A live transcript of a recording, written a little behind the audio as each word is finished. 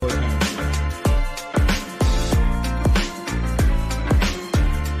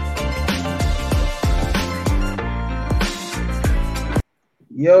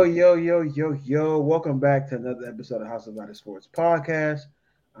Yo, yo, yo, yo, yo. Welcome back to another episode of House of Body Sports Podcast.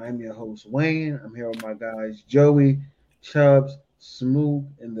 I'm your host, Wayne. I'm here with my guys, Joey, Chubbs, Smoot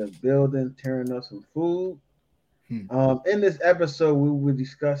in the building, tearing up some food. In this episode, we will be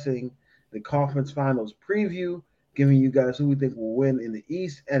discussing the conference finals preview, giving you guys who we think will win in the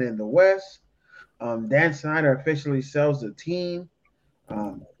East and in the West. Dan Snyder officially sells the team.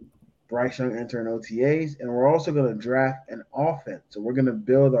 Bryce Young entering OTAs, and we're also going to draft an offense. So we're going to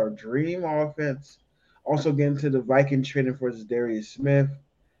build our dream offense. Also get into the Vikings trading for Darius Smith,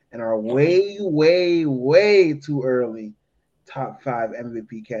 and our way too early top 5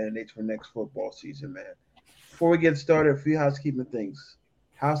 MVP candidates for next football season, man. Before we get started, a few housekeeping things.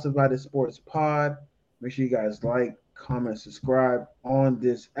 House Divided Sports Pod. Make sure you guys like, comment, subscribe on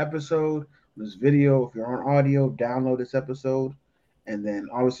this episode, this video. If you're on audio, download this episode. And then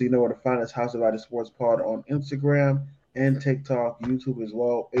obviously you know where to find us, House Divided Sports Pod on Instagram and TikTok, YouTube as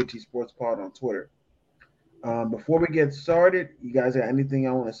well, HE Sports Pod on Twitter. Before we get started, you guys got anything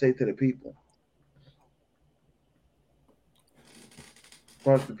I want to say to the people?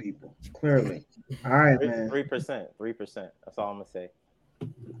 Fuck the people, clearly. All right, man. 3%. That's all I'm gonna say.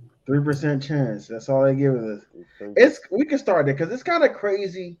 3% chance. That's all they give us. We can start there because it's kind of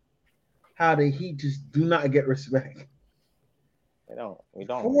crazy how the Heat just do not get respect. We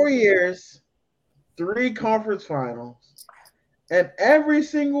don't. 4 years, 3 conference finals, and every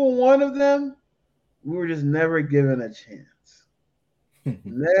single one of them, we were just never given a chance.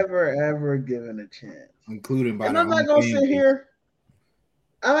 Never ever given a chance. Including by. And I'm not gonna sit here.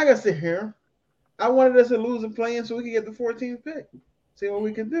 I wanted us to lose and play in so we could get the 14th pick. See what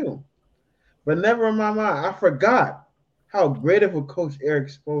we can do. But never in my mind, I forgot how great of a coach Eric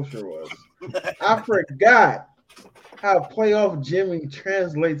Spoelstra was. I forgot how playoff Jimmy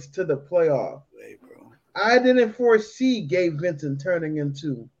translates to the playoff. Hey, bro. I didn't foresee Gabe Vincent turning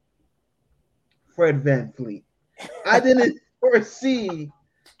into Fred VanVleet. I didn't foresee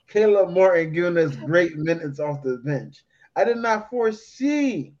Caleb Martin giving us great minutes off the bench. I did not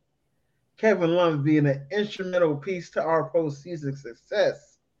foresee Kevin Love being an instrumental piece to our postseason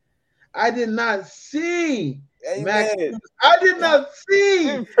success. I did not see Max. I did not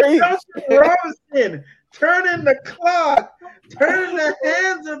see Justin Robinson turning the clock, turning the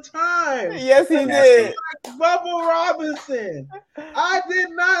hands of time. Yes, he did. Like Bubba Robinson. I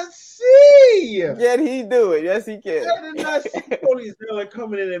did not see. Can he do it? Yes, he can. I did not see Cody Zeller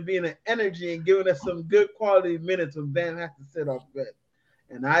coming in and being an energy and giving us some good quality minutes when Ben has to sit off bench.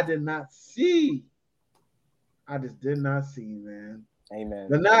 And I did not see. I just did not see, man. Amen.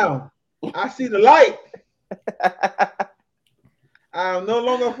 But now I see the light. I am no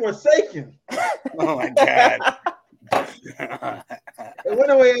longer forsaken. Oh my God. It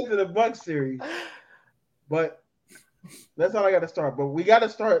went away into the Bucks series. But that's all I got to start. But we got to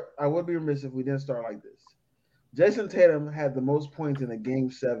start. I would be remiss if we didn't start like this. Jason Tatum had the most points in a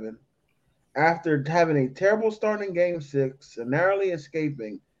Game 7 after having a terrible start in Game 6 and narrowly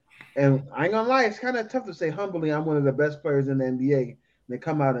escaping. And I ain't going to lie, it's kind of tough to say humbly I'm one of the best players in the NBA. They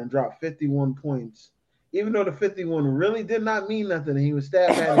come out and drop 51 points. Even though the 51 really did not mean nothing, he was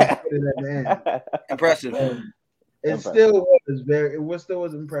stabbed at at the end. Impressive. It still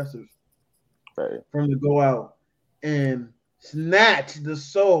was impressive for him to go out and snatch the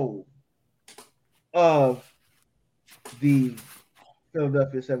soul of the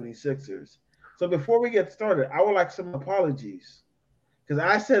Philadelphia 76ers. So before we get started, I would like some apologies because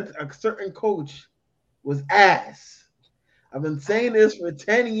I said a certain coach was ass. I've been saying this for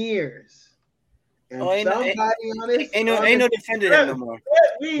 10 years. And ain't no defending him no more.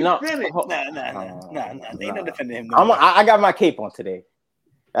 Ain't no defending him no more. I got my cape on today.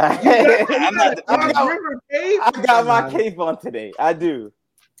 I got my cape on today. I do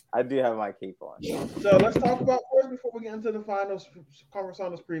have my cape on. So let's talk about first before we get into the finals, conference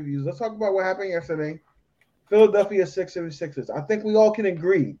finals previews. Let's talk about what happened yesterday. Philadelphia 76ers. I think we all can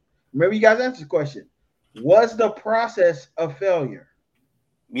agree. Maybe you guys answer the question. Was the process a failure?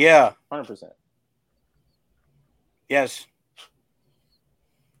 Yeah. 100%. Yes.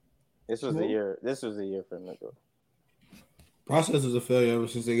 This was a year for him to go. Process was a failure ever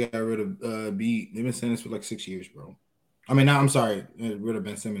since they got rid of B. They've been saying this for like 6 years, bro. I mean, I'm sorry, rid of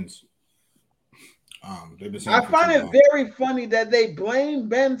Ben Simmons. They've been saying I find it very funny that they blame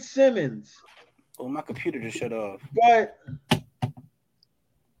Ben Simmons. Oh, my computer just shut off. But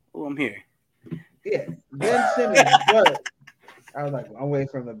I'm here. Yeah, Ben Simmons. But I was like, I'm waiting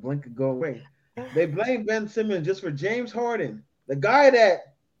for him to blink and go away. They blame Ben Simmons just for James Harden, the guy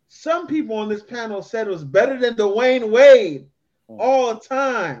that some people on this panel said was better than Dwayne Wade all the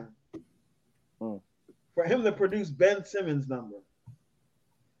time. For him to produce Ben Simmons' number.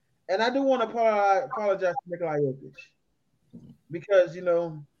 And I do want to apologize to Nikolai Jokic because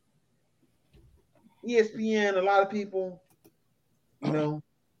ESPN, a lot of people,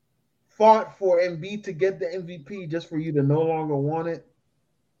 fought for Embiid to get the MVP just for you to no longer want it.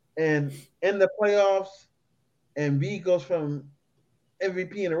 And in the playoffs, Embiid goes from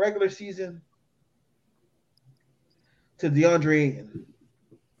MVP in the regular season to DeAndre Ayton.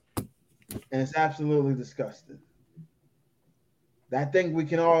 And it's absolutely disgusting. I think we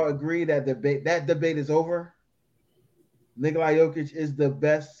can all agree that debate is over. Nikola Jokic is the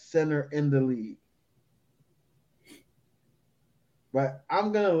best center in the league. But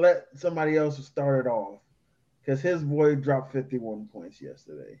I'm going to let somebody else start it off because his boy dropped 51 points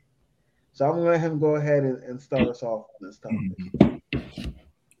yesterday. So I'm going to let him go ahead and start us off on this topic.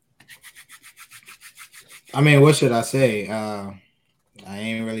 I mean, what should I say? I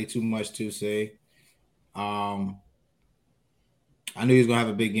ain't really too much to say. I knew he was going to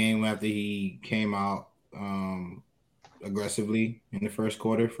have a big game after he came out aggressively in the first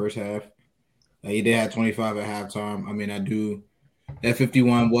half. He did have 25 at halftime. I mean, that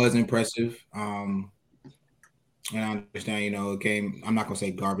 51 was impressive. And I understand, it came, I'm not going to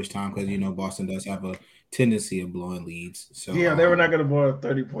say garbage time because, Boston does have a tendency of blowing leads. So yeah, they were not going to blow a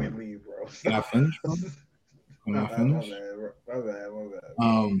 30-point lead, bro. Can I finish, bro? My bad.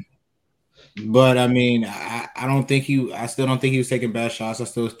 But I mean, I still don't think he was taking bad shots. I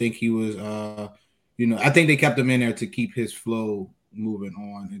still think he was, I think they kept him in there to keep his flow moving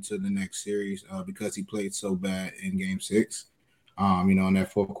on into the next series because he played so bad in Game 6. In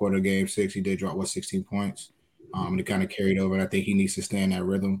that fourth quarter of Game 6, he did drop 16 points. And it kind of carried over. And I think he needs to stay in that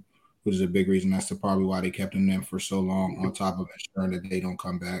rhythm, which is a big reason. That's probably why they kept him in for so long, on top of ensuring that they don't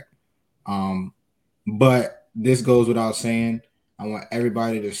come back. But this goes without saying. I want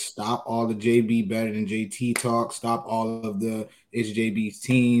everybody to stop all the JB better than JT talk. Stop all of the it's JB's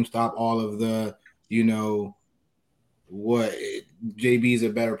team. Stop all of the, JB's a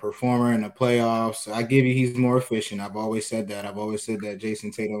better performer in the playoffs. I give you he's more efficient. I've always said that. I've always said that Jason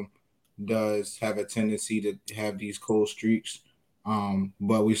Tatum does have a tendency to have these cold streaks.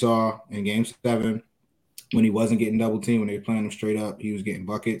 But we saw in Game 7 when he wasn't getting double teamed, when they were playing him straight up, he was getting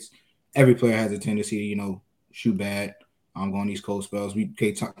buckets. Every player has a tendency to, shoot bad. Going these cold spells.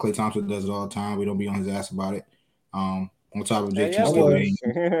 Klay Thompson does it all the time. We don't be on his ass about it. On top of JT still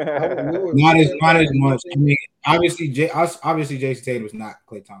not as much. I mean, obviously Jason Tatum is not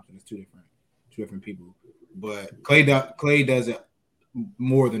Klay Thompson. It's two different people. But Klay does it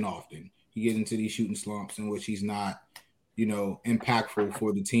more than often. He gets into these shooting slumps in which he's not, impactful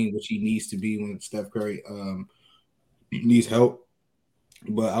for the team, which he needs to be when Steph Curry needs help.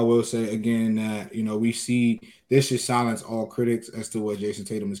 But I will say again that, we see this should silence all critics as to what Jason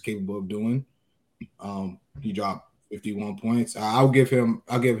Tatum is capable of doing. He dropped 51 points.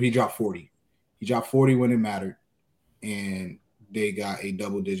 He dropped 40. He dropped 40 when it mattered. And they got a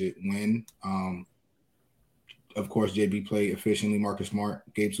double-digit win. Of course, JB played efficiently. Marcus Smart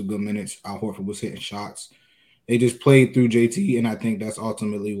gave some good minutes. Al Horford was hitting shots. They just played through JT, and I think that's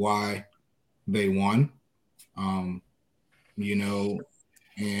ultimately why they won. I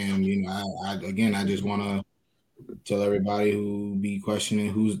just want to tell everybody who be questioning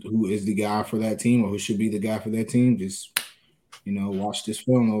who is the guy for that team or who should be the guy for that team. Just watch this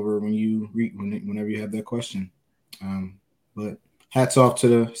film over whenever you have that question. But hats off to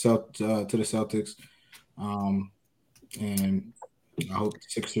the Celtics, and I hope the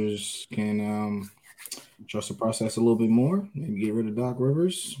Sixers can trust the process a little bit more. Maybe get rid of Doc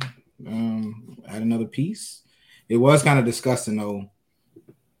Rivers, add another piece. It was kind of disgusting though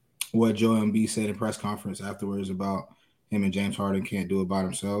what Joel Embiid said in press conference afterwards about him and James Harden can't do it by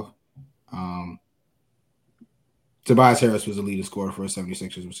himself. Tobias Harris was the leading scorer for the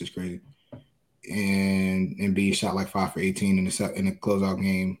 76ers, which is crazy. And Embiid shot like 5 for 18 in the closeout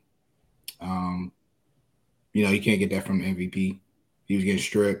game. You can't get that from the MVP. He was getting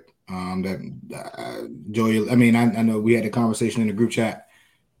stripped. Joel, I mean, I know we had a conversation in the group chat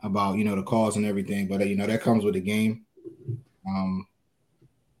about, the calls and everything, but, that comes with the game.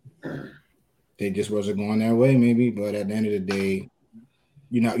 They just wasn't going their way, maybe, but at the end of the day,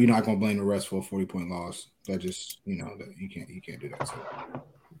 you're not going to blame the refs for a 40-point loss. That just, that you can't do that. So,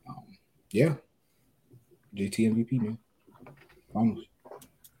 yeah, JT MVP, man. Finals.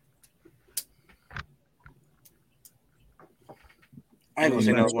 I ain't gonna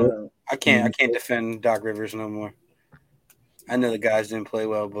say no more. I can't defend Doc Rivers no more. I know the guys didn't play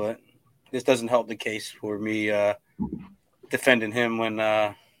well, but this doesn't help the case for me defending him when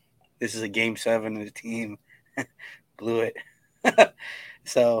this is a Game 7 and the team blew it.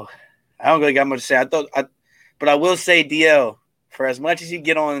 So I don't really got much to say. But I will say, DL, For as much as you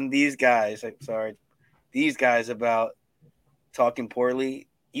get on these guys about talking poorly,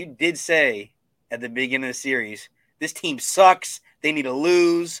 you did say at the beginning of the series, this team sucks. They need to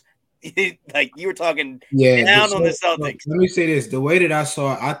lose. Like you were talking down on the Celtics. Let me say this: the way that I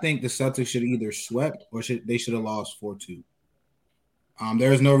saw it, I think the Celtics should either swept or they should have lost 4-2.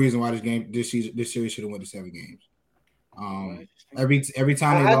 There is no reason why this series should have went to 7 games. Every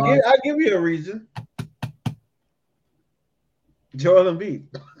time they lost, I give you a reason. Joel Embiid.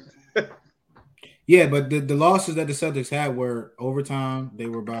 Yeah, but the losses that the Celtics had were overtime. They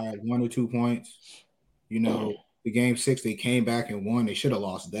were by 1 or 2 points. The game 6, they came back and won. They should have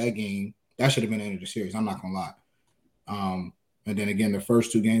lost that game. That should have been the end of the series. I'm not gonna lie. And then again, the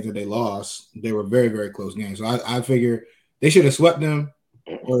first 2 games that they lost, they were very, very close games. So I figure they should have swept them,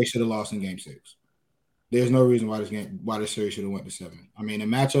 or they should have lost in game 6. There's no reason why this series should have went to 7. I mean, the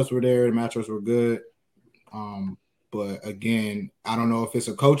matchups were there. The matchups were good. But again, I don't know if it's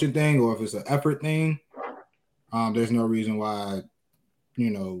a coaching thing or if it's an effort thing. There's no reason why,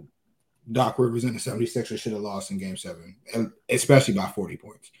 Doc Rivers and the 76ers should have lost in game 7, especially by 40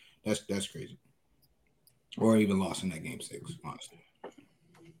 points. That's crazy. Or even lost in that game 6, honestly.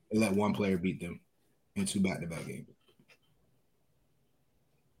 They let one player beat them in 2 back-to-back games.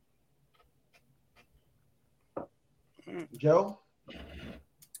 Joe?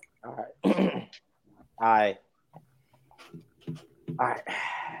 All right.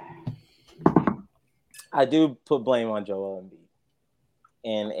 I do put blame on Joel Embiid.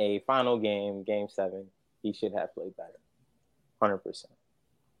 In a final game, game 7, he should have played better. 100%.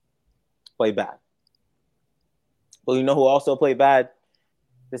 Played bad. But you know who also played bad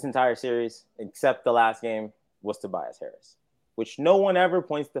this entire series, except the last game, was Tobias Harris, which no one ever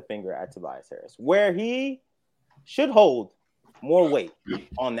points the finger at Tobias Harris, where he should hold more weight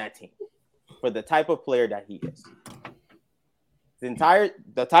on that team for the type of player that he is. The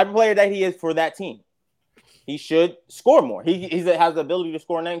type of player that he is for that team. He should score more. He has the ability to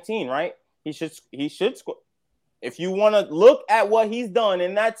score 19, right? He should score. If you want to look at what he's done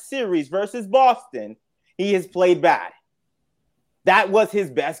in that series versus Boston, he has played bad. That was his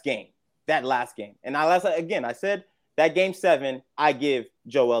best game, that last game. And I said that game 7, I give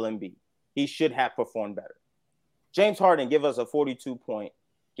Joel Embiid. He should have performed better. James Harden give us a 42-point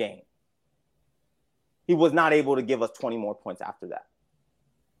game. He was not able to give us 20 more points after that.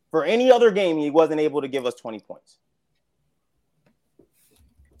 For any other game, he wasn't able to give us 20 points.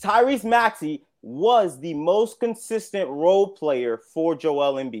 Tyrese Maxey was the most consistent role player for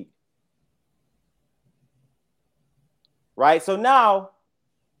Joel Embiid. Right? So now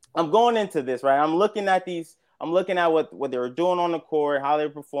I'm going into this, right? I'm looking at what they were doing on the court, how they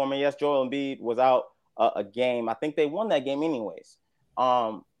were performing. Yes, Joel Embiid was out a game. I think they won that game anyways.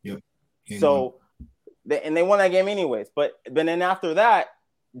 Yep. So they won that game anyways. But then after that,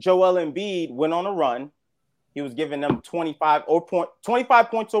 Joel Embiid went on a run. He was giving them 25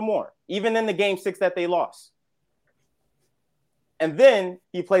 points or more, even in the game 6 that they lost. And then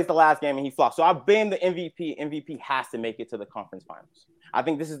he plays the last game and he flops. So I blame the MVP. MVP has to make it to the conference finals. I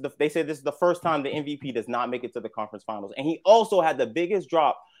think they said this is the first time the MVP does not make it to the conference finals. And he also had the biggest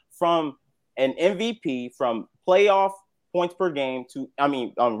drop from an MVP from playoff points per game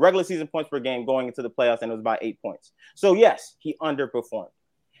regular season points per game going into the playoffs, and it was about 8 points. So yes, he underperformed.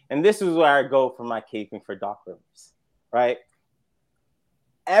 And this is where I go for my caping for Doc Rivers, right?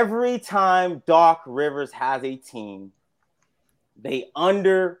 Every time Doc Rivers has a team, they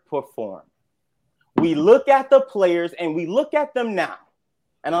underperform. We look at the players and we look at them now.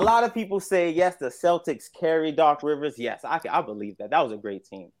 And a lot of people say, yes, the Celtics carry Doc Rivers. Yes, I believe that. That was a great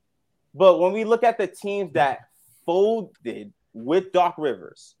team. But when we look at the teams that folded with Doc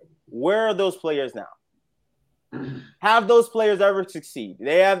Rivers, where are those players now? Have those players ever succeed?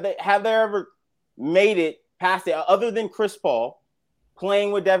 Have they ever made it past it, other than Chris Paul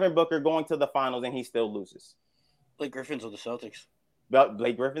playing with Devin Booker, going to the finals, and he still loses? Blake Griffin's with the Celtics. But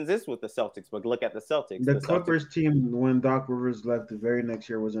Blake Griffin's is with the Celtics, but look at the Celtics. The Clippers team, when Doc Rivers left the very next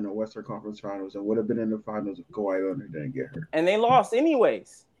year, was in the Western Conference Finals and would have been in the finals if Kawhi Leonard didn't get hurt. And they lost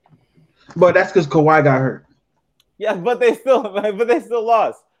anyways. But that's because Kawhi got hurt. Yeah, but they still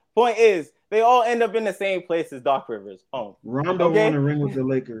lost. Point is, they all end up in the same place as Doc Rivers, home. Rondo won a ring with the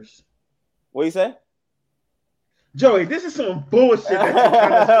Lakers. What you say? Joey, this is some bullshit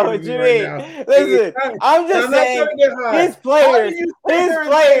that you're what you mean? Right, listen, I'm just saying his players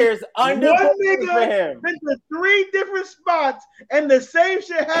underperformed for him. Been to 3 different spots, and the same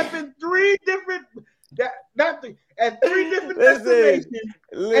shit happened 3 different at 3 different destinations.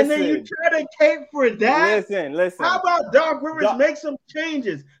 And then you try to cape for that. Listen. How about Doc Rivers make some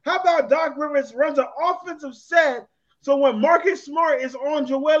changes? How about Doc Rivers runs an offensive set So when Marcus Smart is on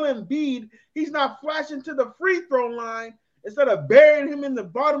Joel Embiid, he's not flashing to the free throw line instead of burying him in the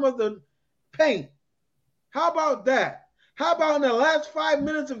bottom of the paint. How about that? How about in the last 5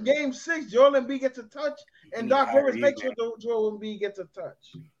 minutes of Game 6, Joel Embiid gets a touch and Doc Rivers makes sure Joel Embiid gets a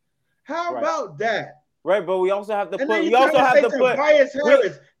touch? How about that? Right, but we also have to put. We also have to put Tobias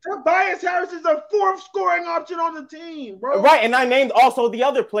Harris. Tobias Harris is the fourth scoring option on the team, bro. Right, and I named also the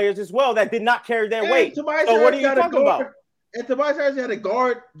other players as well that did not carry their weight. So what are you talking about? And Tobias Harris had to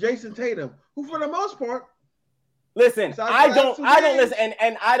guard Jason Tatum, who for the most part. Listen, I don't listen,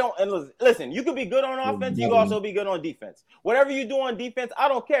 and I don't listen. You could be good on offense. You can also be good on defense. Whatever you do on defense, I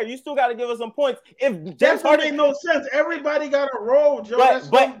don't care. You still got to give us some points. If James Harden made no sense, everybody got a roll, Joe.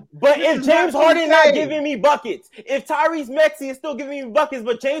 But if James Harden not giving me buckets, if Tyrese Maxey is still giving me buckets,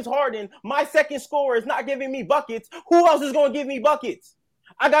 but James Harden, my second scorer, is not giving me buckets, who else is going to give me buckets?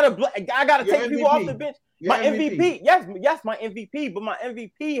 I gotta take people off the bench. My MVP. Yes, my MVP, but my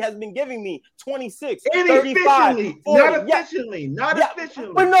MVP has been giving me 26, 35, 40. Not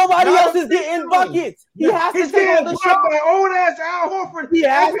efficiently. But nobody else is getting buckets. He has to take all the shots. By old ass Al Horford. He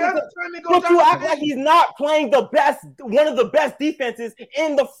has to. But you act like he's not playing the best, one of the best defenses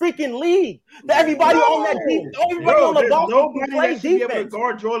in the freaking league. Everybody on that defense, everybody on the Boston plays defense. Be able to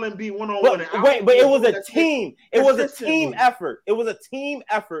guard Joel Embiid one-on-one. But it was a team. It was a team effort. It was a team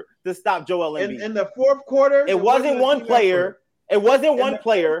effort to stop Joel Embiid. In the fourth quarter, it wasn't one player. It wasn't one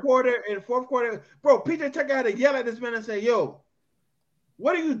player. In the fourth quarter, bro, PJ Tucker had to yell at this man and say, "Yo,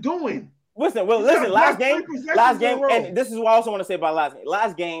 what are you doing?" Listen, last game, and this is what I also want to say about last game.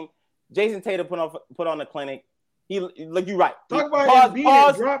 Last game, Jason Tatum put on the clinic. You're right.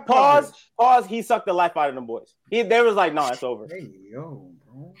 Pause. He sucked the life out of them boys. They was like, "No, it's over." Hey, yo,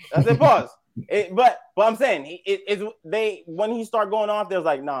 bro. I said, pause. But I'm saying, when he started going off, they was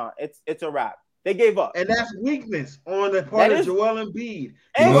like, "Nah, it's a wrap." They gave up, and that's weakness on the part of Joel Embiid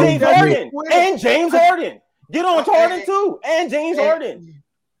and James Harden. Get on Harden too, and James Harden.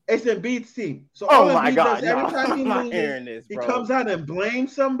 It's Embiid's team. So my God, every time he loses, he comes out and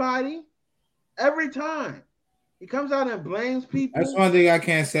blames somebody. Every time he comes out and blames people. That's one thing I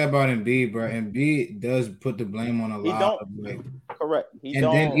can't say about Embiid, bro. Embiid does put the blame on a lot. Correct.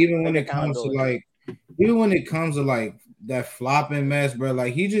 Then even when it comes to like that flopping mess, bro,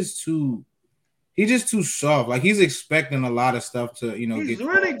 like he's just too soft. Like he's expecting a lot of stuff to,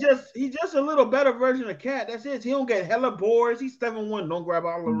 He's just a little better version of Cat. That's it. He don't get hella boards. He's 7-1. Don't grab a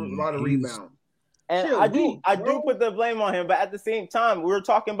lot of rebounds. And I do put the blame on him, but at the same time, we were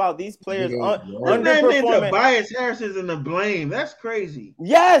talking about these players underperforming. Tobias Harris is in the blame. That's crazy.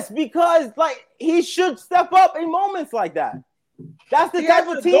 Yes, because like he should step up in moments like that. That's the type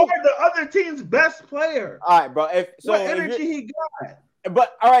of team. The other team's best player. All right, bro. What energy he got.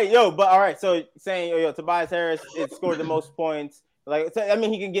 But all right. So saying, Tobias Harris scored the most points. Like, I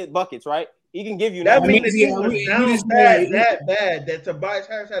mean, he can get buckets, right? He can give you. That means the team was down that bad that Tobias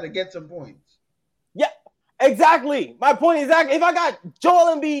Harris had to get some points. Yeah, exactly. My point is exactly. If I got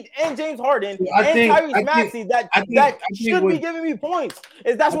Joel Embiid and James Harden and Tyrese Maxey, that should be giving me points.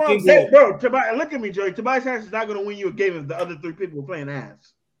 That's what I'm saying, bro. Look at me, Joey. Tobias Harris is not going to win you a game if the other three people were playing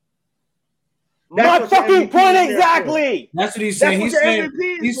ass. My fucking point exactly. That's what he's saying.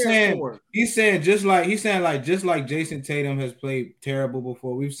 He's saying just like Jason Tatum has played terrible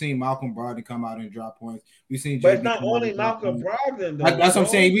before. We've seen Malcolm Brogdon come out and drop points. We've seen, but it's not only Malcolm Brogdon. Though, that's what I'm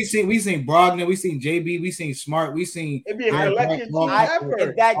saying. We've seen Brogdon. We've seen JB. We've seen Smart. We've seen. It'd be a collection team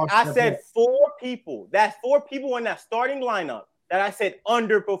effort. I said 4 people. That's 4 people in that starting lineup that I said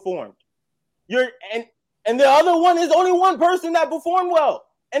underperformed. And the other one is only one person that performed well.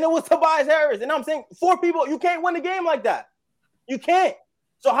 And it was Tobias Harris. And I'm saying 4 people, you can't win a game like that. You can't.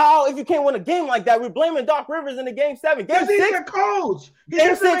 So how, if you can't win a game like that, we're blaming Doc Rivers in the game 7. Game 6. He's a coach. He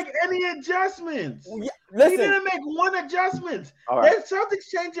doesn't make any adjustments. Yeah, listen. He didn't make one adjustment. Right. The Celtics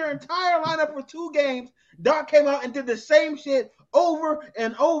changed their entire lineup for 2 games. Doc came out and did the same shit over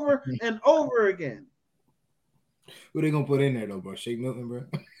and over and over again. What they gonna put in there though, bro? Shake Milton, bro.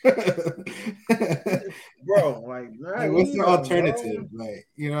 Bro, what's the alternative? Bro? Like,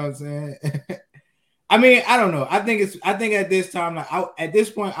 you know what I'm saying? I mean, I don't know. I think at this time, at this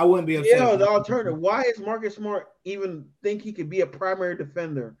point, I wouldn't be upset. Yeah, the alternative. Why is Marcus Smart even think he could be a primary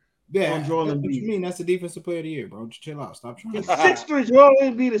defender? On Joel Embiid. What you mean? That's the defensive player of the year, bro. Just chill out. Stop trying. He's 6'3". Joel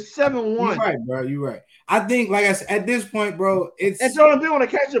Embiid is 7'1". You're right, bro. You're right. I think, like I said, at this point, bro, and Joel Embiid want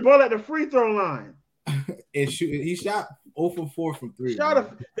to catch the ball at the free throw line. He shot 0 for 4 from 3.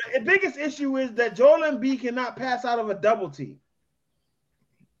 The biggest issue is that Joel Embiid cannot pass out of a double team.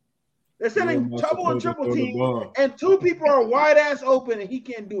 They're sending not double and supposed to triple throw the team, ball. and two people are wide ass open, and he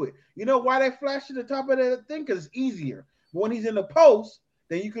can't do it. You know why they flash to the top of the thing? Because it's easier. But when he's in the post,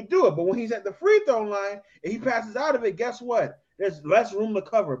 then you could do it. But when he's at the free throw line and he passes out of it, guess what? There's less room to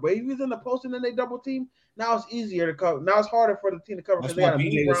cover. But if he's in the post and then they double team, now it's easier to cover. Now it's harder for the team to cover because they got to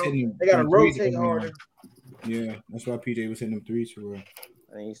move around. They got to rotate harder. Yeah, that's why PJ was hitting them threes for real.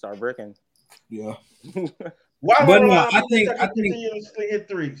 And then you start bricking. Yeah. Why But do no, I think continuously hit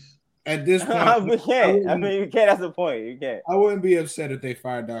threes? At this point, you can't. I mean, you can't. That's the point. You can't. I wouldn't be upset if they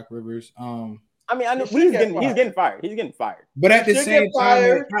fired Doc Rivers. I mean, I know he's getting fired. He's getting fired. But at the same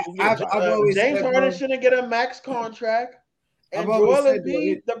time, I've always James said, Harden shouldn't get a max contract. And Joel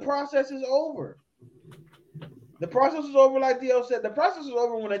Embiid, the process is over. The process was over, like Dio said. The process was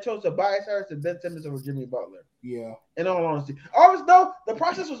over when they chose Tobias Harris and Ben Simmons over Jimmy Butler. Yeah. In all honesty. Always no, the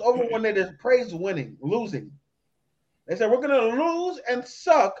process was over when they just praised losing. They said, we're going to lose and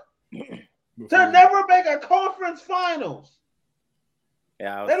suck to never make a conference finals.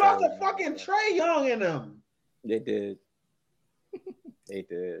 Yeah, they lost to fucking Trae Young in them. They did. They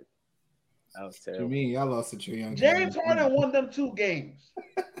did. That was terrible. To me, I lost to Trae Young. James Harden won them 2 games.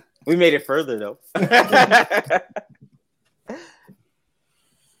 We made it further though.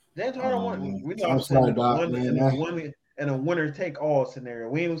 James Harden won. We lost in a winner take all scenario.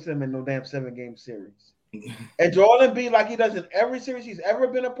 We ain't lose them in no damn 7-game series. And Joel Embiid, like he does in every series he's ever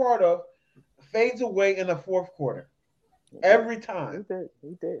been a part of, fades away in the fourth quarter. Every time.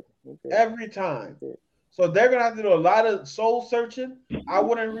 He did. Every time. So they're going to have to do a lot of soul searching. I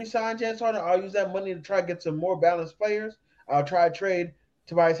wouldn't re-sign James Harden. I'll use that money to try to get some more balanced players. I'll try to trade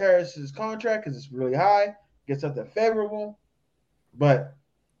Tobias Harris's contract because it's really high. Get something favorable. But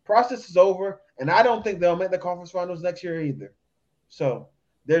process is over, and I don't think they'll make the conference finals next year either. So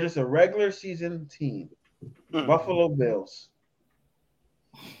they're just a regular season team. Buffalo Bills.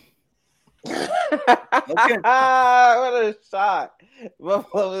 Okay. What a shot.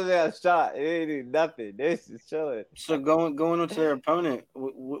 Buffalo was a shot. It ain't do nothing. This is chilling. So going into their opponent,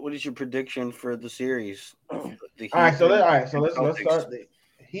 what is your prediction for the series? All right, so let's start the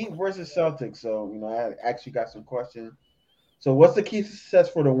Heat versus Celtics. So I actually got some questions. So what's the key to success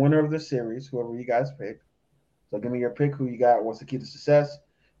for the winner of the series, whoever you guys pick? So give me your pick, who you got, what's the key to success,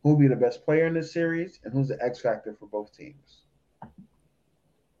 who will be the best player in this series, and who's the X factor for both teams.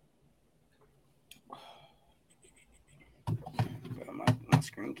 My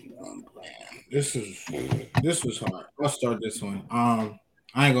screen keep going blank. This was hard. I'll start this one. I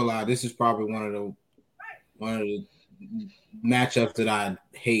ain't gonna lie, this is probably one of the matchups that I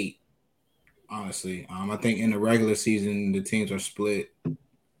hate. Honestly, I think in the regular season the teams are split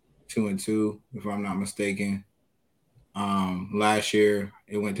 2-2, if I'm not mistaken. Last year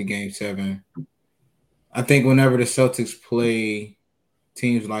it went to Game 7. I think whenever the Celtics play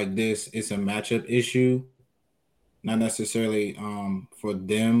teams like this, it's a matchup issue, not necessarily for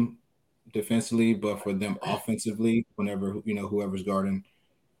them defensively, but for them offensively. Whenever whoever's guarding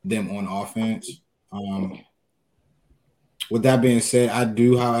them on offense. With that being said, I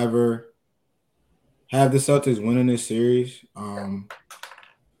do, however, have the Celtics winning this series.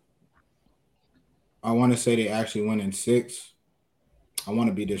 I want to say they actually win in 6. I want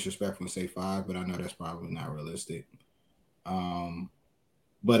to be disrespectful and say 5, but I know that's probably not realistic.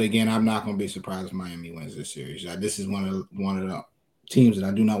 But again, I'm not going to be surprised if Miami wins this series. This is one of the teams that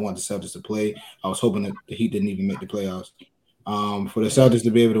I do not want the Celtics to play. I was hoping that the Heat didn't even make the playoffs. For the Celtics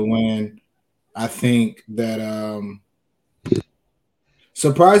to be able to win, I think that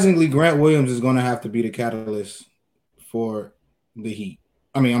surprisingly, Grant Williams is going to have to be the catalyst for the Heat.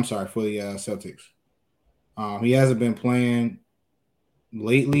 For the Celtics. He hasn't been playing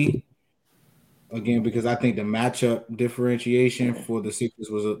lately, again, because I think the matchup differentiation for the Sixers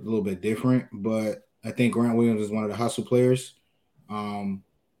was a little bit different. But I think Grant Williams is one of the hustle players. Getting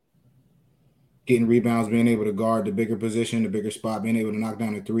rebounds, being able to guard the bigger position, the bigger spot, being able to knock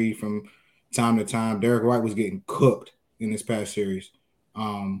down a 3 from time to time. Derek White was getting cooked in this past series. He's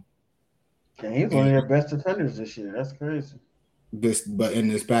one of their best defenders this year. That's crazy. But in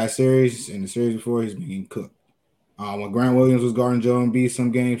this past series, in the series before, he's being cooked. When Grant Williams was guarding Joel Embiid,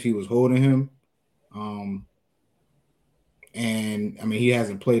 some games he was holding him. He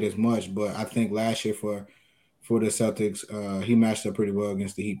hasn't played as much, but I think last year for the Celtics, he matched up pretty well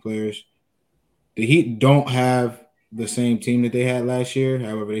against the Heat players. The Heat don't have the same team that they had last year.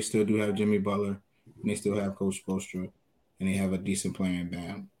 However, they still do have Jimmy Butler, and they still have Coach Spoelstra, and they have a decent player in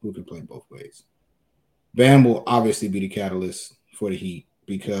Bam who can play both ways. Bam will obviously be the catalyst for the Heat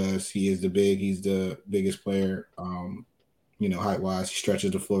because he is he's the biggest player, height-wise. He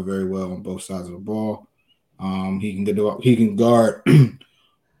stretches the floor very well on both sides of the ball. He can guard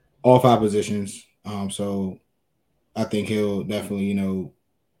all 5 positions. So I think he'll definitely,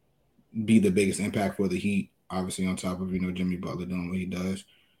 be the biggest impact for the Heat. Obviously, on top of Jimmy Butler doing what he does,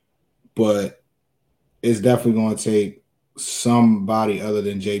 but it's definitely going to take somebody other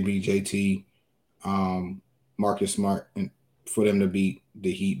than JT, Marcus Smart, and for them to beat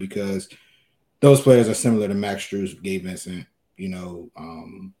the Heat because those players are similar to Max Strus, Gabe Vincent. Who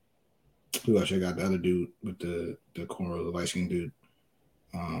else? I got the other dude with the cornrows, the light skinned dude.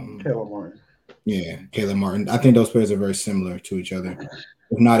 Caleb Martin. Yeah, Caleb Martin. I think those players are very similar to each other,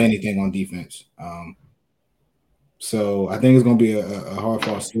 if not anything on defense. So I think it's going to be a hard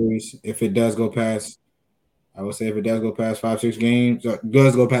fought series. If it does go past, I would say if it does go past 5-6 games,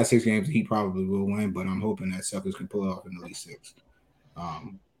 does go past 6 games, he probably will win. But I'm hoping that Celtics can pull it off in at least 6.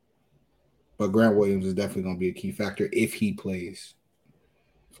 But Grant Williams is definitely going to be a key factor if he plays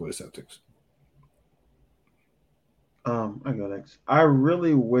for the Celtics. I go next. I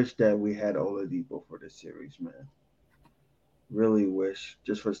really wish that we had Oladipo for this series, man. Really wish,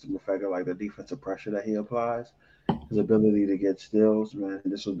 just for the fact of like the defensive pressure that he applies, his ability to get steals, man.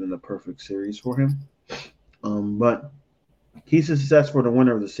 This would have been the perfect series for him. But he's a success for the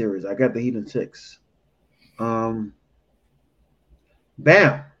winner of the series. I got the Heat in 6. Bam.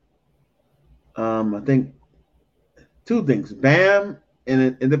 I think 2 things. Bam, and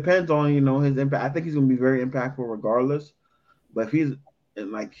it depends on his impact. I think he's going to be very impactful regardless. But if he's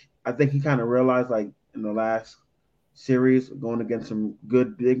I think he kind of realized like in the last series going against some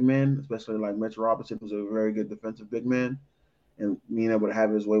good big men, especially like Mitch Robinson was a very good defensive big man, and being able to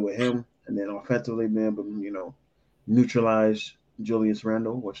have his way with him, and then offensively being able to neutralize Julius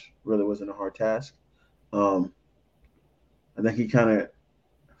Randle, which really wasn't a hard task. I think he kind of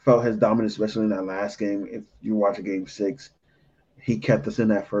felt his dominance, especially in that last game. If you watch a game 6, he kept us in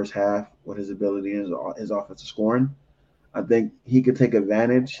that first half with his ability and his offensive scoring. I think he could take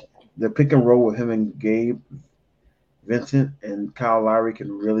advantage. The pick and roll with him and Gabe Vincent and Kyle Lowry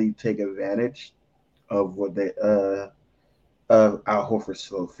can really take advantage of what they of Al Horford's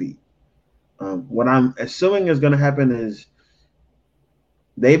slow feet. What I'm assuming is going to happen is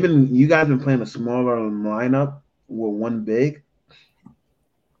you guys been playing a smaller lineup with one big.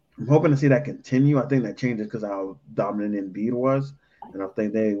 I'm hoping to see that continue. I think that changes because how dominant Embiid was, and I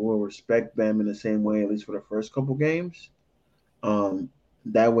think they will respect Bam in the same way, at least for the first couple games.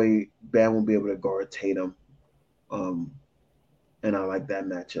 That way, Bam will be able to guard Tatum, and I like that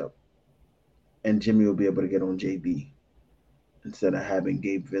matchup. And Jimmy will be able to get on JB instead of having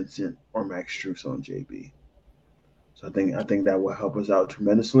Gabe Vincent or Max Strus on JB. So I think that will help us out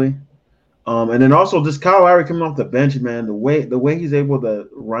tremendously. And then also just Kyle Lowry coming off the bench, man. The way he's able to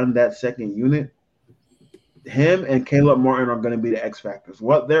run that second unit, him and Caleb Martin are going to be the X factors.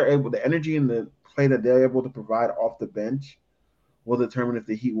 What they're able, the energy and the play that they're able to provide off the bench will determine if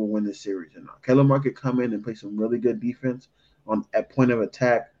the Heat will win this series or not. Caleb Martin could come in and play some really good defense at point of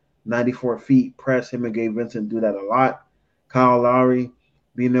attack, 94 feet, press him and Gabe Vincent do that a lot. Kyle Lowry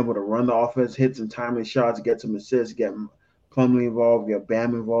being able to run the offense, hit some timely shots, get some assists, get Plumlee involved, get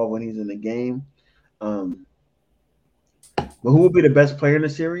Bam involved when he's in the game. But who will be the best player in the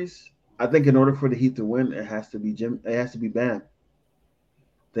series? I think in order for the Heat to win, it has to be Bam.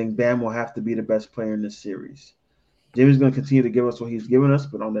 I think Bam will have to be the best player in this series. Jimmy's going to continue to give us what he's given us,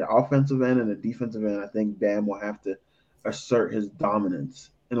 but on the offensive end and the defensive end, I think Bam will have to assert his dominance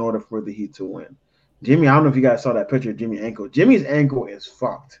in order for the Heat to win. Jimmy, I don't know if you guys saw that picture of Jimmy's ankle. Jimmy's ankle is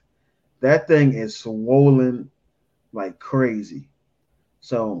fucked. That thing is swollen like crazy.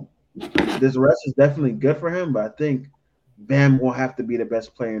 So this rest is definitely good for him, but I think Bam will have to be the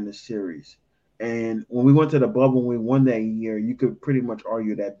best player in this series. And when we went to the bubble, when we won that year, you could pretty much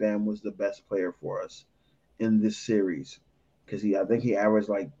argue that Bam was the best player for us in this series because I think he averaged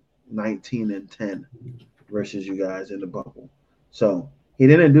like 19 and 10 versus you guys in the bubble. So he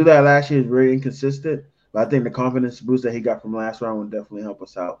didn't do that last year. It's very inconsistent, but I think the confidence boost that he got from last round will definitely help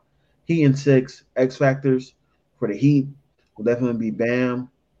us out. Heat in 6, X factors for the Heat will definitely be Bam.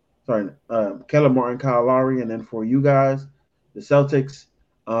 Caleb Martin, Kyle Lowry, and then for you guys, the Celtics.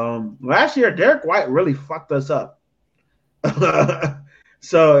 Last year, Derek White really fucked us up.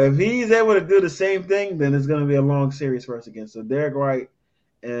 So if he's able to do the same thing, then it's going to be a long series for us again. So Derek White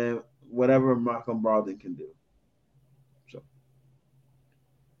and whatever Malcolm Brogdon can do. So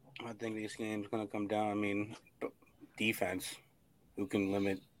I think this game's going to come down. I mean, defense, who can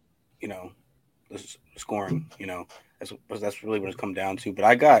limit, the scoring. That's really what it's come down to. But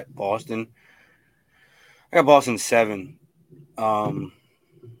I got Boston. 7.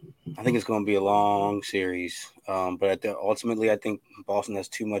 I think it's going to be a long series. But ultimately, I think Boston has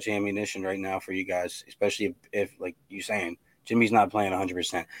too much ammunition right now for you guys, especially if like you're saying, Jimmy's not playing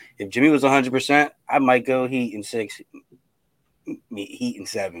 100%. If Jimmy was 100%, I might go Heat in 6, Heat in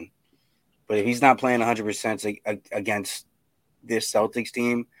 7. But if he's not playing 100% against this Celtics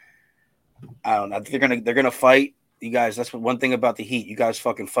team, I don't know. I think they're gonna fight. You guys, that's one thing about the Heat. You guys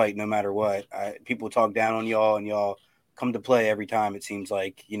fucking fight no matter what. People talk down on y'all, and y'all come to play every time. It seems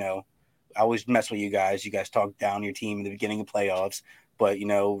like, you know, I always mess with you guys. You guys talk down your team in the beginning of playoffs, but, you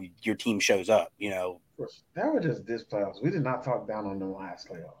know, your team shows up, you know. That was just this playoffs. We did not talk down on the last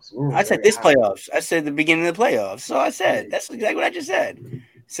playoffs. I said this playoffs. I said the beginning of the playoffs. So I said, that's exactly what I just said.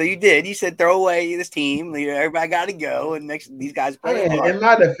 So you did. You said throw away this team. Everybody got to go. And these guys play. In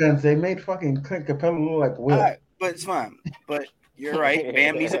my defense, they made fucking Clint Capella look like Will. Right, but it's fine. But you're right.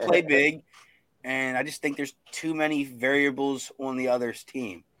 Bam needs to play big. And I just think there's too many variables on the other's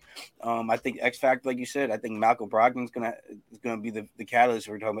team. I think X Factor, like you said, I think Malcolm Brogdon's gonna be the catalyst.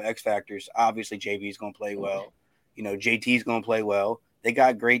 We're talking about X Factors. Obviously, JB's gonna play well. You know, JT's gonna play well. They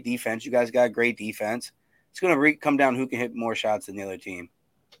got great defense. You guys got great defense. It's gonna come down to who can hit more shots than the other team.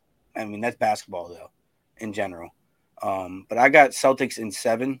 I mean, that's basketball though, in general. But I got Celtics in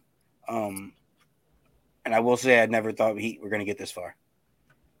 7. And I will say I never thought Heat were gonna get this far.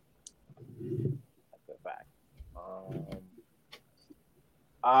 That's a fact.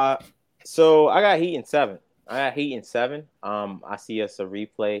 So I got Heat in 7. I see us a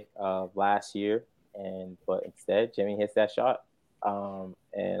replay of last year, but instead Jimmy hits that shot.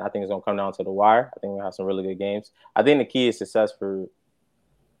 And I think it's gonna come down to the wire. I think we're gonna have some really good games. I think the key is success for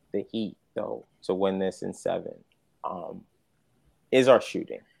the Heat, though, to win this in 7, is our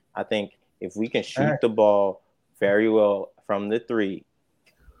shooting. I think if we can shoot the ball very well from the 3,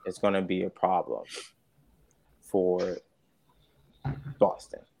 it's gonna be a problem for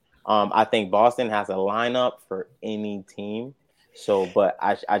Boston. I think Boston has a lineup for any team. But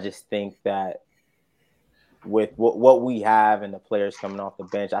I just think that with what we have and the players coming off the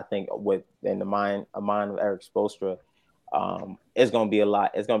bench, I think in the mind of Eric Spoelstra, it's gonna be a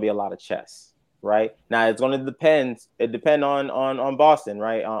lot. It's gonna be a lot of chess, right? Now it's gonna depend. It depend on Boston,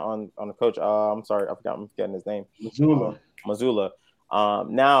 right? On the coach. I'm sorry, I'm forgetting his name. Mazzulla.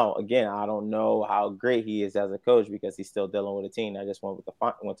 Now, again, I don't know how great he is as a coach because he's still dealing with a team that just went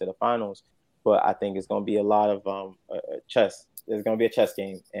to the finals. But I think it's going to be a lot of chess. There's going to be a chess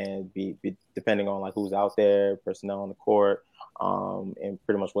game, and be depending on like who's out there, personnel on the court, and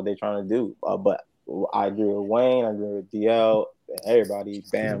pretty much what they're trying to do. But I agree with Wayne. I agree with DL. Everybody.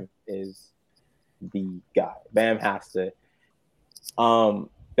 Bam is the guy. Bam has to. How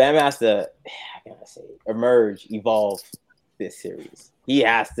can I say, evolve this series. He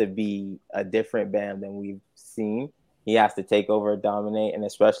has to be a different Bam than we've seen. He has to take over, dominate, and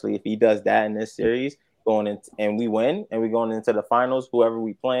especially if he does that in this series, going into and we win and we're going into the finals, whoever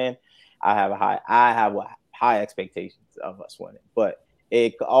we playing, I have high expectations of us winning. But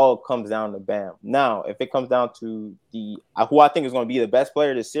it all comes down to Bam. Now, if it comes down to who I think is going to be the best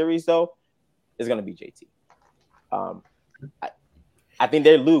player of this series, though, is going to be JT. I think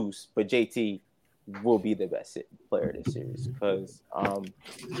they lose, but JT will be the best player of this series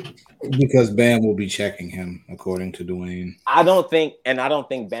because Bam will be checking him, according to Dwayne. I don't think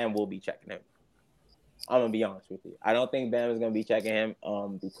Bam will be checking him. I'm gonna be honest with you. I don't think Bam is gonna be checking him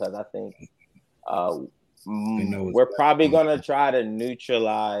because I think we're probably gonna try to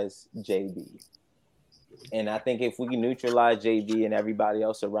neutralize JB, and I think if we can neutralize JB and everybody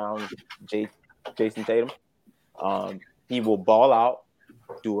else around Jason Tatum, he will ball out.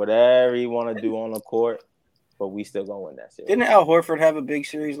 Do whatever you want to do on the court, but we still gonna win that series. Didn't Al Horford have a big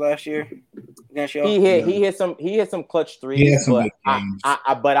series last year against y'all? He hit some clutch threes, but I'm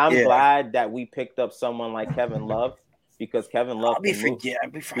glad that we picked up someone like Kevin Love because Kevin Love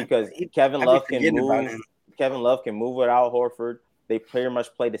Kevin Love can move without Horford. They pretty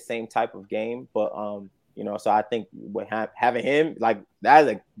much play the same type of game, but so I think with having him, like, that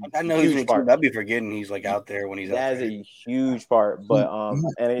is I know huge part. I'd be forgetting he's like out there when he's out there. That is a huge part. But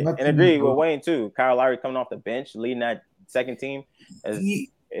and agree with Wayne too. Kyle Lowry coming off the bench, leading that second team. I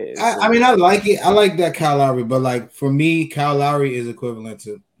like it. I like that Kyle Lowry, but like for me, Kyle Lowry is equivalent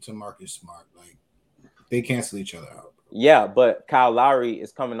to Marcus Smart. Like they cancel each other out. Yeah, but Kyle Lowry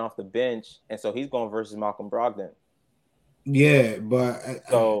is coming off the bench, and so he's going versus Malcolm Brogdon. Yeah, but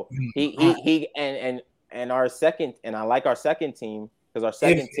so he and our second, and I like our second team because our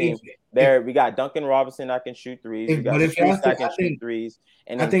second team we got Duncan Robinson that can shoot threes. We got Strus that can shoot threes,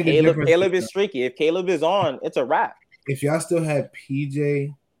 and then Caleb is streaky. If Caleb is on, it's a wrap. If y'all still had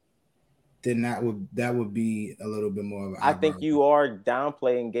PJ then that would be a little bit more of an I think eyebrow. you are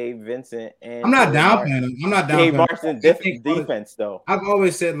downplaying Gabe Vincent and I'm not downplaying him. I'm not Gabe downplaying Martin's defense though. I've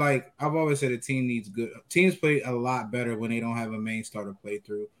always said a team needs good teams play a lot better when they don't have a main starter play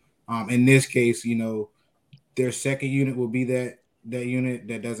through. In this case, their second unit will be that unit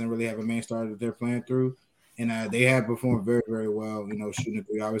that doesn't really have a main starter that they're playing through. And they have performed very, very well, shooting the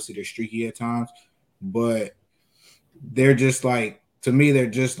three. Obviously, they're streaky at times, but they're just to me, they're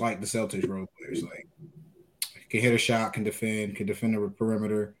just like the Celtics role players. Like, can hit a shot, can defend the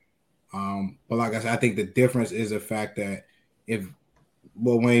perimeter. But like I said, I think the difference is the fact that if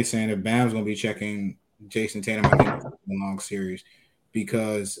Wayne's saying if Bam's going to be checking Jason Tatum, I think it's a long series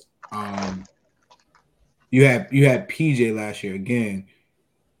because you had PJ last year again,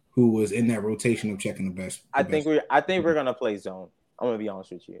 who was in that rotation of checking the best. I think we're gonna play zone. I'm gonna be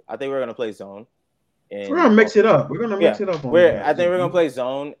honest with you. I think we're gonna play zone. And we're gonna mix it up. We're gonna mix it up. I think we're gonna play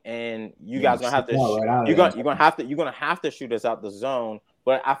zone, and you guys gonna have to. You're gonna have to shoot us out the zone.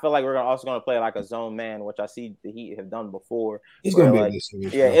 But I feel like we're also gonna play like a zone man, which I see the Heat have done before. It's gonna be this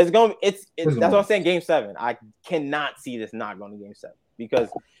series. Yeah, it's gonna. It's that's what I'm saying. Game 7. I cannot see this not going to Game 7 because,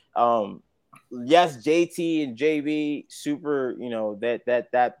 yes, JT and JB super.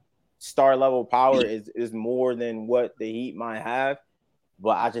 That star level power is more than what the Heat might have.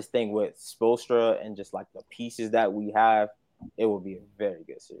 But I just think with Spoelstra and just like the pieces that we have, it will be a very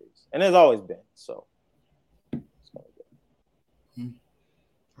good series. And it's always been. So it's going to be.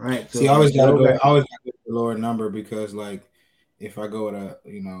 Right. So see, I always got to go the lower number because, if I go to,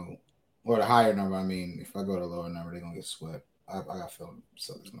 or the higher number, I mean, if I go to the lower number, they're going to get swept. I got to feel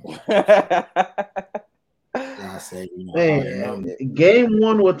so it's going to I say, Game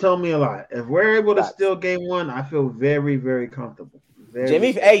 1 will tell me a lot. If we're able to steal Game 1, I feel very, very comfortable.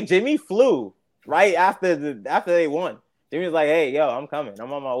 Jimmy flew right after they won. Jimmy was like, "Hey, yo, I'm coming.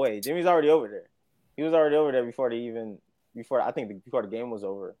 I'm on my way." Jimmy's already over there. He was already over there before the game was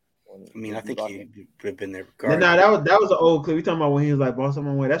over. I think he would have been there regardless. No, that was an old clip. We talking about when he was like, "Boss, I'm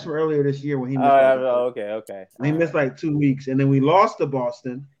on my way." That's from earlier this year when he missed. Okay. He missed 2 weeks, and then we lost to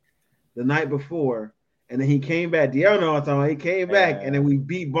Boston the night before, and then he came back. Y'all know what I'm talking about. He came back, and then we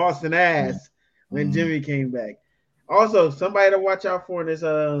beat Boston ass when Jimmy came back. Also, somebody to watch out for in this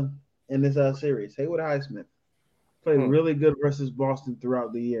series. Haywood Highsmith played really good versus Boston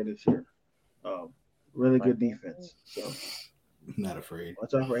throughout the year this year. Really good defense. So I'm not afraid.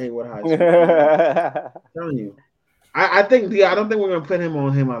 Watch out for Haywood Highsmith. I'm telling you. I don't think we're gonna put him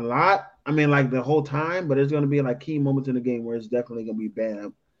on him a lot. I mean, the whole time, but there's gonna be key moments in the game where it's definitely gonna be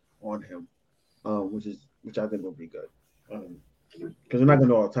Bam on him, which I think will be good. Because we're not gonna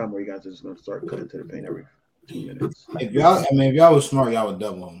know all the time where you guys are just gonna start cutting to the paint every 2 minutes. If y'all was smart, y'all would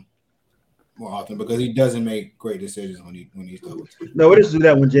double him more often because he doesn't make great decisions when he's double. No, we just do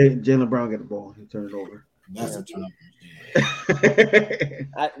that when Jaylen Brown get the ball. He turns it over. That's a turn.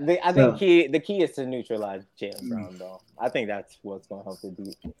 I think the key is to neutralize Jaylen Brown, though. I think that's what's going to help the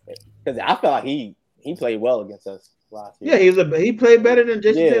beat because I felt like he played well against us last year. Yeah, he played better than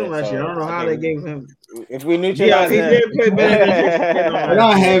Jason Tatum last year. I don't know how they gave him. If we neutralize he did play better than Jason Tatum. We're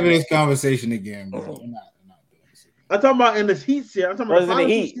not having this conversation again, bro. We're not I'm talking about in the Heat series. I'm talking about the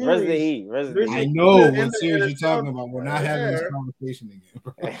Heat. I know what series you're talking about. We're not having this conversation again,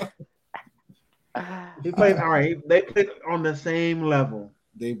 bro. He played all right. They played on the same level.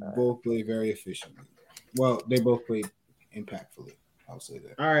 They both played very efficiently. Well, they both played impactfully. I'll say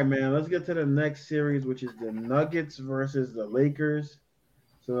that. All right, man. Let's get to the next series, which is the Nuggets versus the Lakers.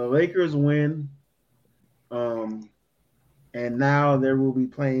 So the Lakers win. And now they will be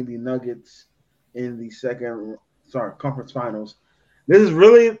playing the Nuggets in the conference finals. This is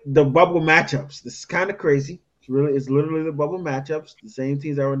really the bubble matchups. This is kind of crazy. It's literally the bubble matchups. The same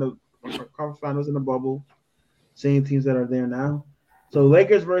teams that were in the conference finals in the bubble, same teams that are there now. So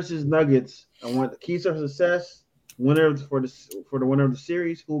Lakers versus Nuggets. I want the keys of success. Winner for the winner of the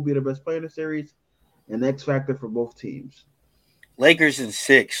series. Who will be the best player in the series? And X factor for both teams. Lakers in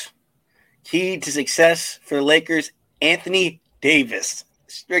 6. Key to success for the Lakers: Anthony Davis.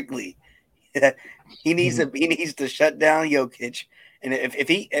 Strictly, he needs to shut down Jokic. And if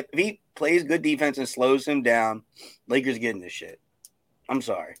he plays good defense and slows him down, Lakers getting this shit. I'm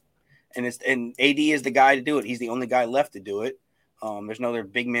sorry. And AD is the guy to do it. He's the only guy left to do it. There's no other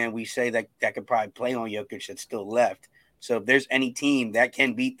big man we say that could probably play on Jokic that's still left. So if there's any team that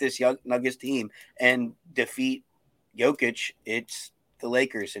can beat this Nuggets team and defeat Jokic, it's the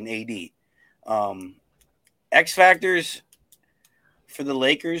Lakers and AD. X factors for the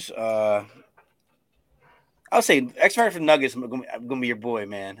Lakers. I'll say X factor for the Nuggets. I'm gonna be your boy,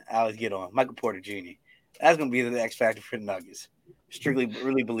 man. Alex, get on. Michael Porter Jr. That's gonna be the X factor for the Nuggets. Strictly,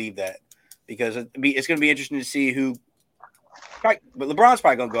 really believe that. because it's going to be interesting to see who. But LeBron's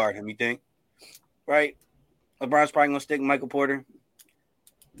probably going to guard him. You think, right? LeBron's probably going to stick Michael Porter.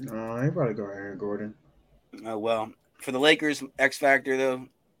 No, he probably go Aaron Gordon. Well, for the Lakers, X factor though,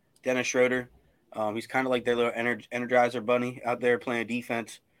 Dennis Schroeder. He's kind of like their little energizer bunny out there playing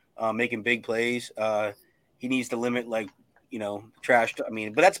defense, making big plays. He needs to limit trash.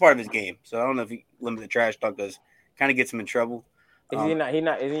 But that's part of his game. So I don't know if he limit the trash talk because kind of gets him in trouble. Is he not? He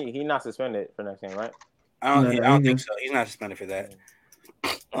not suspended for next game, right? I don't think so. He's not suspended for that.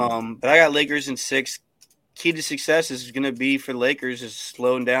 But I got Lakers in 6. Key to success is going to be for the Lakers is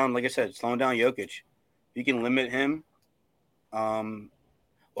slowing down. Like I said, slowing down Jokic. If you can limit him, while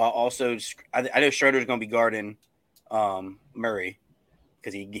also I know Schroeder's going to be guarding Murray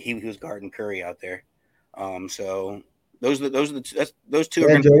because he was guarding Curry out there. So those two.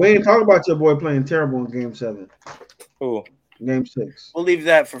 Yeah, Joe, we ain't talking about your boy playing terrible in Game 7. Who? Game 6. We'll leave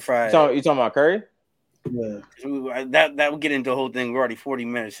that for Friday. You talking about Curry? Yeah. That would get into the whole thing. We're already 40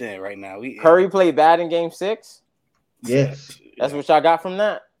 minutes in right now. Curry played bad in Game 6? Yes. That's what y'all got from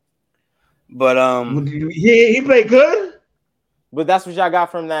that? But he played good? But that's what y'all got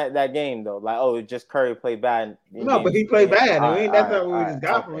from that game though. Like, just Curry played bad. But he played bad. That's not what we just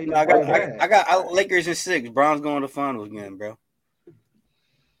got from him. I got Lakers in 6. Brown's going to the finals again, bro.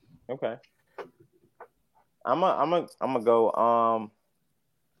 Okay. I'm gonna go.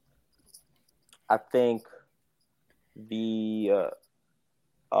 I think the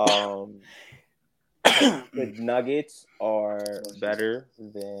the Nuggets are better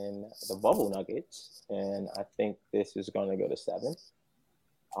than the bubble Nuggets, and I think this is going to go to 7.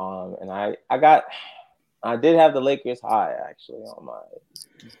 And I did have the Lakers high actually on my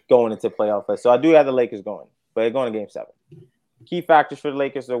going into playoff play, so I do have the Lakers going, but they're going to Game 7. Key factors for the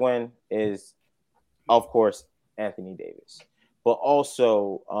Lakers to win is, of course, Anthony Davis, but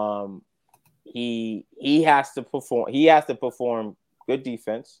also he has to perform. He has to perform good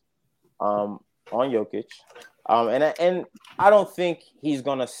defense on Jokic, and I don't think he's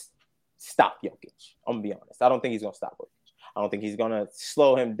gonna stop Jokic. I'm gonna be honest. I don't think he's gonna stop Jokic. I don't think he's gonna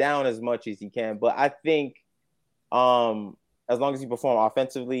slow him down as much as he can. But I think as long as he perform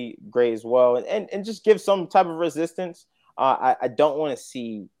offensively, great as well, and just give some type of resistance. I don't want to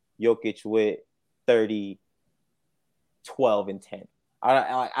see Jokic with 30, 12, and 10.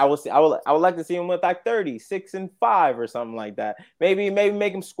 I would like to see him with like 30, 6 and 5 or something like that. Maybe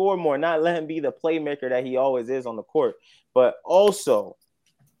make him score more, not let him be the playmaker that he always is on the court. But also,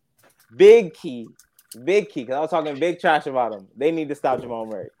 big key, because I was talking big trash about him. They need to stop Jamal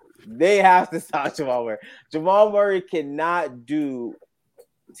Murray. They have to stop Jamal Murray. Jamal Murray cannot do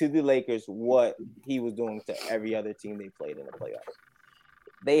to the Lakers what he was doing to every other team they played in the playoffs.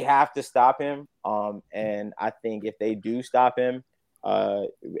 They have to stop him. And I think if they do stop him,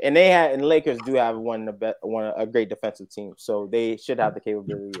 and the Lakers do have a great defensive team, so they should have the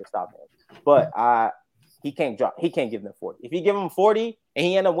capability to stop him. But he can't give them 40. If you give him 40 and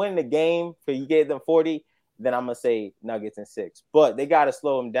he end up winning the game because you gave them 40, then I'm gonna say Nuggets in 6. But they gotta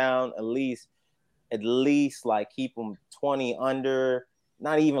slow him down at least like keep him 20 under.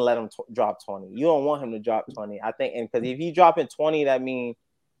 Not even let him drop 20. You don't want him to drop 20. I think, and because if he dropping 20, that means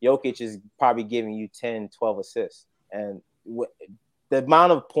Jokic is probably giving you 10, 12 assists, and the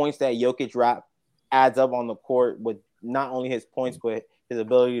amount of points that Jokic adds up on the court with not only his points but his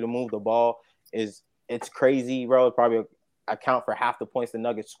ability to move the ball it's crazy, bro. It probably account for half the points the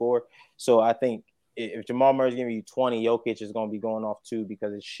Nuggets score. So I think if Jamal Murray's giving you 20, Jokic is going to be going off too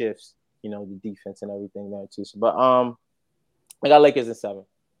because it shifts, the defense and everything there too. So, but I got Lakers in 7.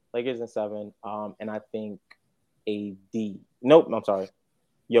 And I think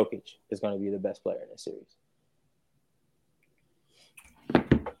Jokic is going to be the best player in this series.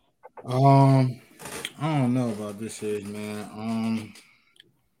 I don't know about this series, man.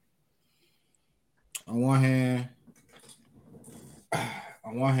 On one hand,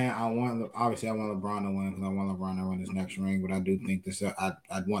 I want LeBron to win because I want LeBron to win his next ring. But I do think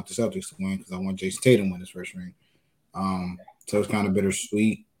I'd want the Celtics to win because I want Jason Tatum to win his first ring. So it's kind of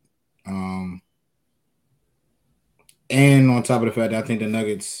bittersweet. And on top of the fact that I think the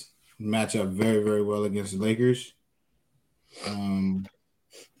Nuggets match up very, very well against the Lakers.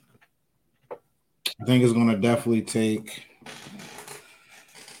 I think it's going to definitely take.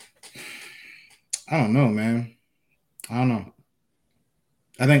 I don't know, man. I don't know.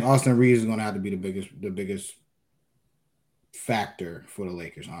 I think Austin Reeves is going to have to be the biggest factor for the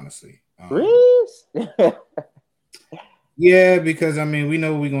Lakers, honestly. Reeves? Yeah, because we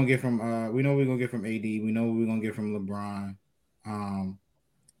know what we're gonna get from AD. We know what we're gonna get from LeBron.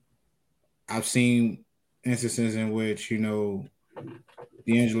 I've seen instances in which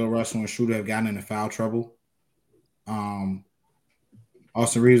D'Angelo Russell and Schroeder have gotten into foul trouble.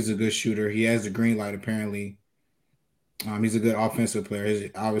 Austin Reeves is a good shooter. He has the green light apparently. He's a good offensive player.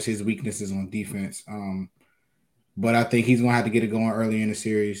 Obviously, his weakness is on defense. But I think he's going to have to get it going early in the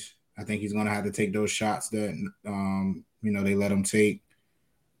series. I think he's going to have to take those shots that they let him take.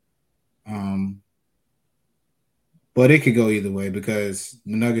 But it could go either way because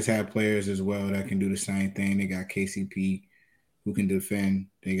the Nuggets have players as well that can do the same thing. They got KCP who can defend.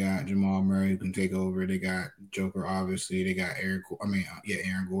 They got Jamal Murray who can take over. They got Joker, obviously. They got Aaron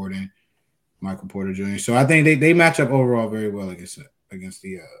Gordon, Michael Porter Jr. So I think they match up overall very well against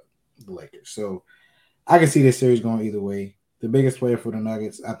the Lakers. So I can see this series going either way. The biggest player for the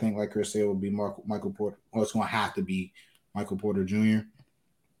Nuggets, I think, like Chris said, will be Michael Porter. Or it's going to have to be Michael Porter Jr.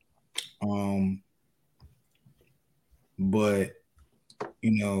 But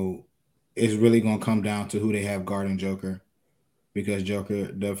it's really going to come down to who they have guarding Joker, because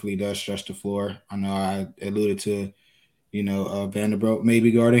Joker definitely does stretch the floor. I know I alluded to, Vanderbilt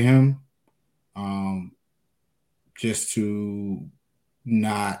maybe guarding him, just to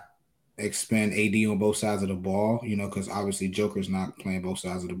not expend AD on both sides of the ball, because obviously Joker's not playing both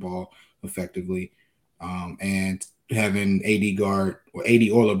sides of the ball effectively, and having AD guard or AD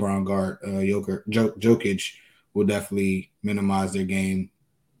or LeBron guard Jokic will definitely minimize their game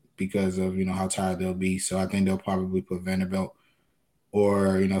because of how tired they'll be. So I think they'll probably put Vanderbilt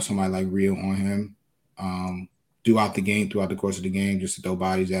or somebody like Rio on him throughout the course of the game, just to throw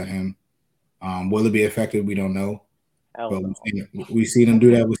bodies at him. Will it be effective? We don't know. But we've seen him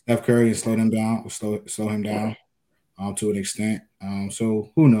do that with Steph Curry and slow him down to an extent.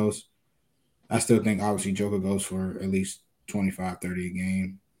 So who knows? I still think obviously Joker goes for at least 25, 30 a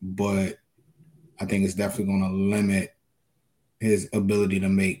game, but I think it's definitely going to limit his ability to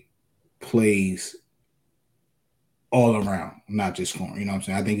make plays all around, not just scoring. You know what I'm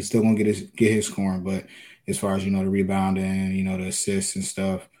saying? I think he's still going to get his scoring, but as far as the rebounding, the assists and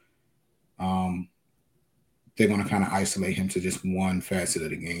stuff, they're going to kind of isolate him to just one facet of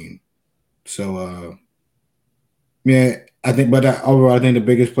the game. So, I think, but overall, I think the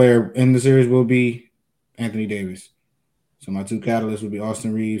biggest player in the series will be Anthony Davis. So my two catalysts will be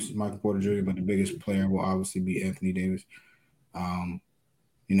Austin Reeves, Michael Porter Jr., but the biggest player will obviously be Anthony Davis.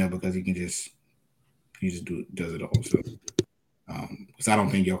 Because he just does it all. So, because I don't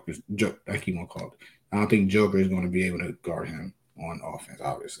think I keep on calling. I don't think Joker is going to be able to guard him on offense.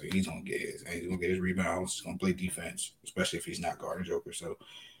 Obviously, he's going to get his, and he's going to get his rebounds. He's going to play defense, especially if he's not guarding Joker. So,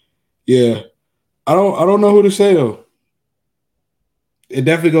 yeah, I don't know who to say though. It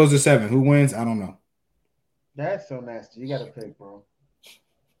definitely goes to 7. Who wins? I don't know. That's so nasty. You got to pick, bro.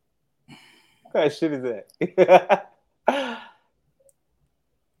 What kind of shit is that?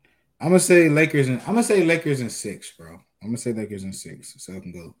 I'm gonna say Lakers in 6, bro. I'm gonna say Lakers in 6, so it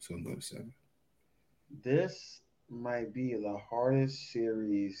can go to 7. This might be the hardest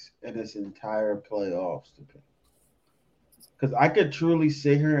series in this entire playoffs to pick. Because I could truly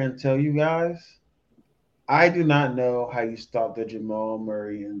sit here and tell you guys, I do not know how you stop the Jamal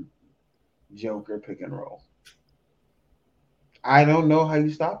Murray and Joker pick and roll. I don't know how you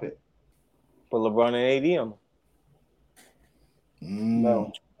stop it. Put LeBron and AD on.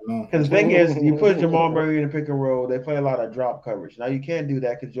 No. Because the thing is, you put Jamal Murray in a pick and roll, they play a lot of drop coverage. Now, you can't do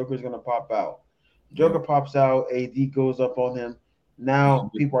that because Joker's going to pop out. Joker pops out, AD goes up on him.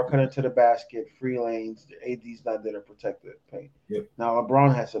 Now, people are cutting to the basket, free lanes. AD's not there to protect the paint. Yep. Now,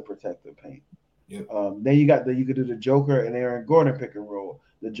 LeBron has to protect the paint. Yep. Then you could do the Joker and Aaron Gordon pick and roll.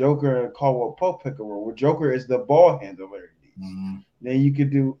 The Joker and Caldwell Pope pick and roll, where Joker is the ball handler. Mm-hmm. Then you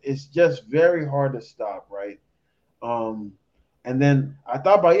could do, it's just very hard to stop, right? And then I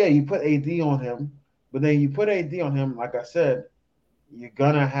thought about, you put AD on him, but then you put AD on him, like I said, you're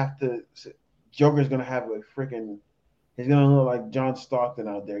going to have to – Joker's going to have a freaking – he's going to look like John Stockton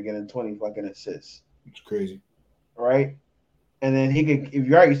out there getting 20 fucking assists. It's crazy. Right? And then he could – if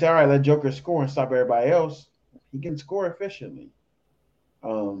you're right, you say, all right, let Joker score and stop everybody else. He can score efficiently.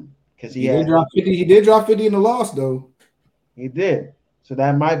 Because he did drop 50. He did drop 50 in the loss, though. He did. So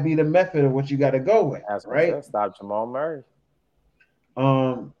that might be the method of what you got to go with, right? Stop Jamal Murray.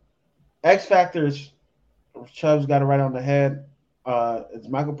 X factors, Chubb's got it right on the head. It's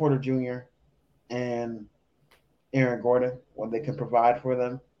Michael Porter Jr. and Aaron Gordon, what they can provide for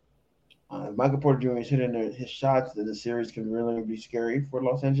them. If Michael Porter Jr. is hitting his shots, then the series can really be scary for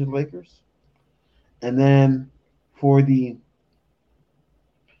Los Angeles Lakers. And then for the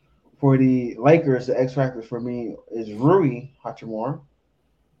Lakers, the X factors for me is Rui Hachimura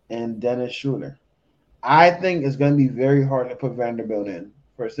and Dennis Schroeder. I think it's going to be very hard to put Vanderbilt in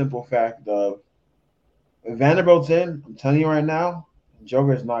for a simple fact of if Vanderbilt's in, I'm telling you right now,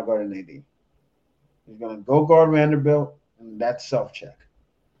 Joker is not guarding AD. He's gonna go guard Vanderbilt, and that's self check.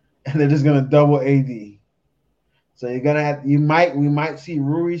 And they're just gonna double AD. So you're gonna have we might see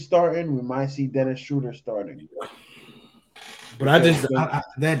Rui starting, we might see Dennis Schroeder starting. But I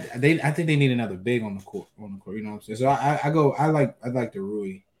think they need another big on the court. You know what I'm saying? So I like the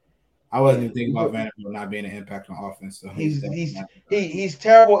Rui. I wasn't even thinking about Vanderbilt not being an impact on offense. So he's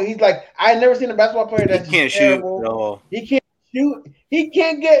terrible. He's like I never seen a basketball player that's he can't terrible. shoot at all. He can't shoot. He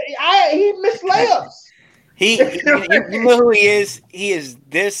can't get. He missed layups. You know who he is? He is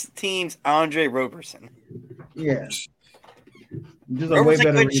this team's Andre Roberson. Yeah, just a way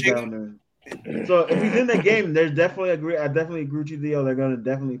better rebounder. So if he's in the game, there's definitely I definitely agree with you, Theo. They're gonna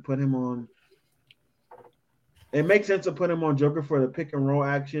definitely put him on. It makes sense to put him on Joker for the pick and roll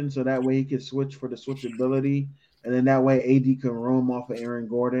action, so that way he can switch for the switchability, and then that way AD can roam off of Aaron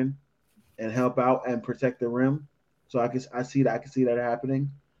Gordon and help out and protect the rim. So I can see that happening.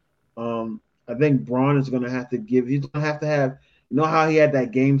 I think Braun is going to have to give. He's going to have. You know how he had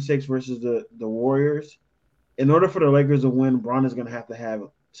that game 6 versus the Warriors. In order for the Lakers to win, Braun is going to have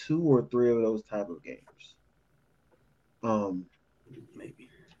 2 or 3 of those type of games. Maybe.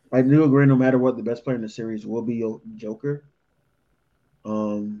 I do agree. No matter what, the best player in the series will be Joker.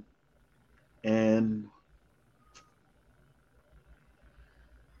 And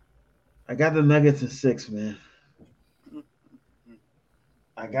I got the Nuggets in 6, man.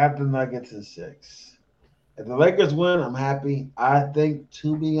 I got the Nuggets in 6. If the Lakers win, I'm happy. I think,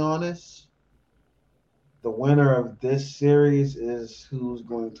 to be honest, the winner of this series is who's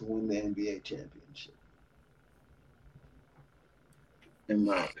going to win the NBA championship. In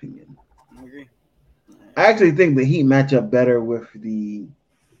my opinion. I agree. I actually think the Heat match up better with the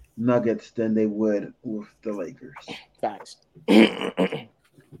Nuggets than they would with the Lakers. Facts.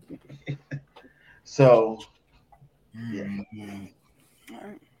 So, yeah.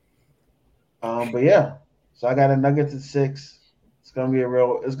 But yeah. So I got a Nuggets at 6. It's gonna be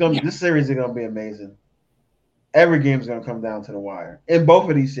this series is gonna be amazing. Every game is gonna come down to the wire. In both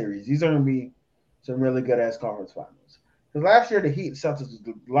of these series, these are gonna be some really good ass conference finals. Because last year the Heat and Celtics was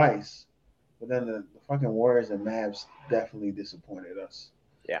nice, but then the fucking Warriors and Mavs definitely disappointed us.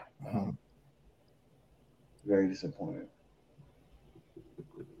 Yeah. Very disappointed.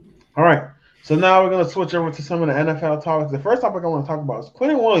 All right. So now we're going to switch over to some of the NFL topics. The first topic I want to talk about is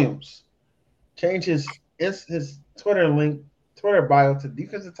Quentin Williams changed his Twitter bio to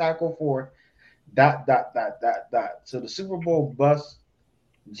defensive tackle for ... So the Super Bowl bust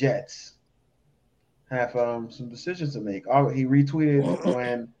Jets have some decisions to make. He retweeted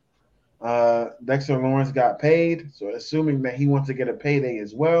when Dexter Lawrence got paid. So assuming that he wants to get a payday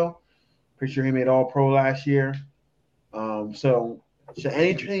as well. Pretty sure he made All-Pro last year. So should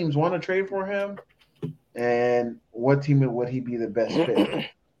any teams want to trade for him? And what team would he be the best fit?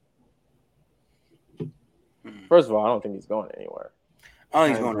 First of all, I don't think he's going anywhere. I don't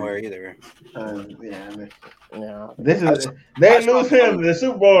think he's going nowhere either. They lose him. The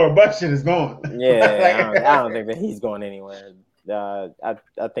Super Bowl or bust shit is gone. Yeah, I don't think that he's going anywhere. I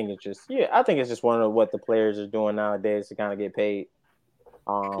think it's just one of what the players are doing nowadays to kind of get paid.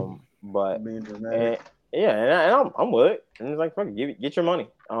 But I'm with it. And it's like, fuck it, get your money.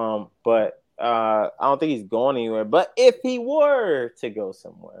 But I don't think he's going anywhere. But if he were to go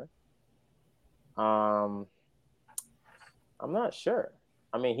somewhere, I'm not sure.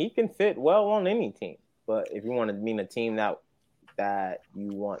 I mean, he can fit well on any team. But if you want to mean a team that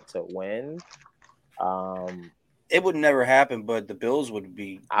you want to win, it would never happen. But the Bills would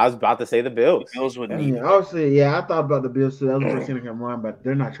be. I was about to say the Bills. The Bills would need. Obviously, I thought about the Bills too. That was the first thing that came to mind, but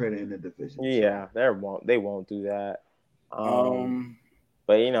they're not trading in the division. Yeah, they won't do that.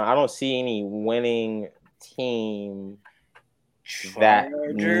 But I don't see any winning team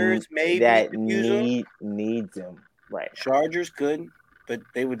Chargers that needs him right. Chargers could, but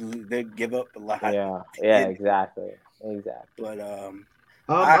they'd give up a lot. Yeah, exactly. But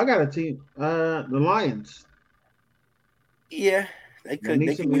I got a team. The Lions. Yeah, they could. They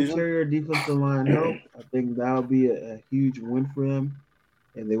need some interior defensive line help. I think that would be a huge win for them,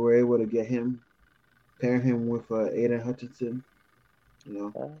 and they were able to get him, pair him with Aiden Hutchinson.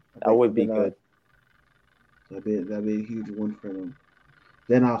 That would be good. That'd be a huge win for them.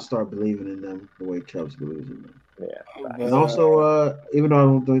 Then I'll start believing in them the way Chubbs believes in them. Yeah. And also, even though I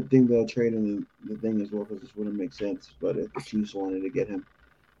don't think they'll trade in the thing as well, because this wouldn't make sense. But if the Chiefs wanted to get him,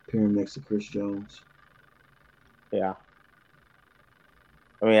 pair him next to Chris Jones. Yeah.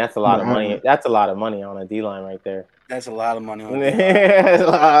 I mean, that's a lot of money. That's a lot of money on a D-line right there. That's a lot of money on That's a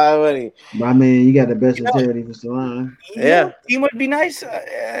lot of money. But I mean, you got the best interior defensive line. Yeah. He would be nice.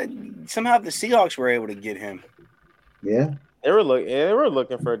 Somehow the Seahawks were able to get him. Yeah. They were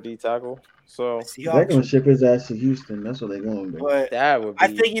looking for a D tackle. So they're gonna ship his ass to Houston. That's what they're gonna do. But that would be I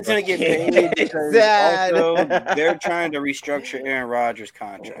think he's gonna get paid because sad. also they're trying to restructure Aaron Rodgers'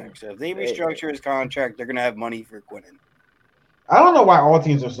 contract. So if they restructure his contract, they're gonna have money for Quinnen. I don't know why all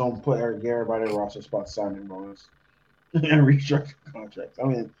teams just don't put Eric Garrett by their roster spot signing bonus and restructure contracts. I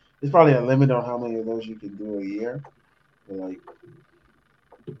mean, there's probably a limit on how many of those you can do a year. But like,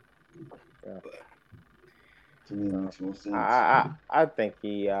 to me, it makes no sense. I think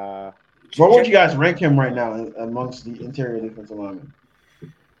he. What would you guys rank him right now amongst the interior defensive linemen?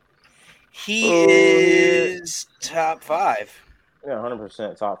 He is top 5. Yeah,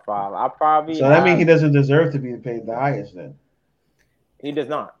 100% top 5. I probably. So that means he doesn't deserve to be paid the highest then. He does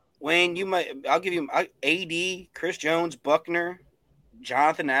not. Wayne, you might. I'll give you AD, Chris Jones, Buckner,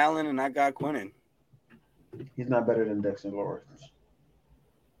 Jonathan Allen, and I got Quinnen. He's not better than Dexter Lawrence.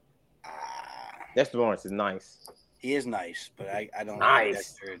 Dexter Lawrence is nice. He is nice, but I don't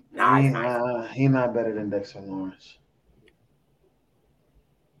nice. Dexter. He's not better than Dexter Lawrence.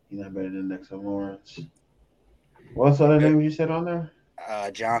 He's not better than Dexter Lawrence. What's the other name you said on there?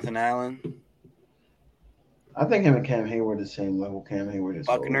 Jonathan Allen. I think him and Cam Hayward the same level. Cam Hayward is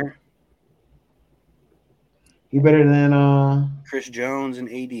Buckner. He better than Chris Jones and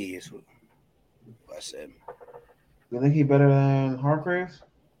AD is what I said. You think he better than Hargraves?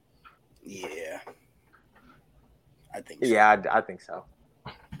 Yeah. I think so. Yeah, I think so.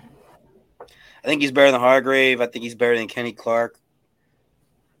 I think he's better than Hargrave. I think he's better than Kenny Clark.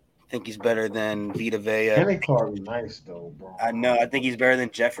 I think he's better than Vita Vea. Kenny Clark is nice though, bro. I know. I think he's better than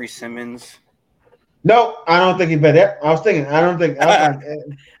Jeffrey Simmons. No, I don't think he's better. I was thinking. I don't think.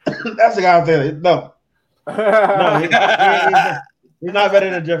 That's the guy out there. No, he's not better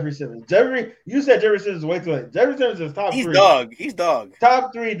than Jeffrey Simmons. You said Jeffrey Simmons is way too late. Jeffrey Simmons is top 3. He's dog.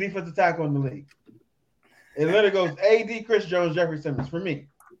 Top 3 defensive tackle in the league. It literally goes AD, Chris Jones, Jeffrey Simmons for me.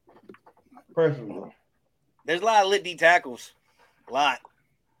 Personally. There's a lot of lit D tackles. A lot.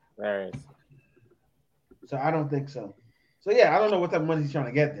 There is. So I don't think so. So yeah, I don't know what type of money he's trying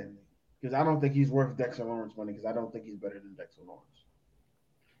to get then. Because I don't think he's worth Dexter Lawrence money because I don't think he's better than Dexter Lawrence.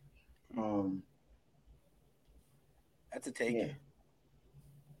 That's a take. Yeah.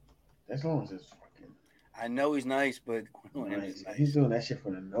 Dexter Lawrence is fucking. I know he's nice, but nice. He's doing that shit for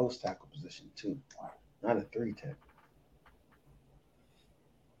the nose tackle position too, not a 3 tackle.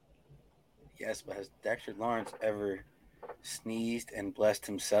 Yes, but has Dexter Lawrence ever sneezed and blessed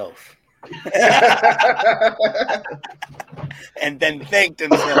himself? And then thanked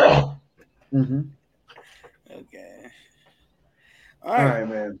himself. Mm-hmm. Okay. All right,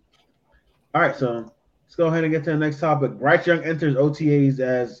 man. All right, so let's go ahead and get to the next topic. Bryce Young enters OTAs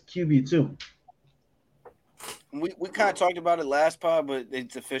as QB2. We kind of talked about it last pod, but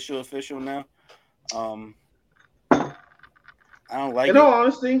it's official now. I don't like it. In all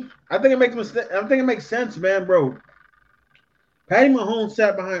honesty, I think it makes sense, man, bro. Patty Mahomes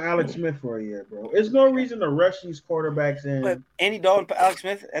sat behind Alex Smith for a year, bro. There's no reason to rush these quarterbacks in. But Andy Dalton, Alex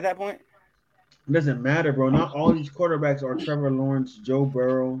Smith at that point? It doesn't matter, bro. Not all these quarterbacks are Trevor Lawrence, Joe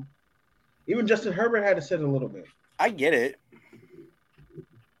Burrow. Even Justin Herbert had to sit a little bit. I get it.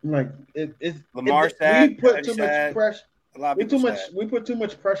 Like Lamar we put too much pressure. A lot of we put too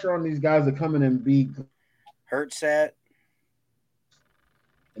much pressure on these guys to come in and be hurt sat.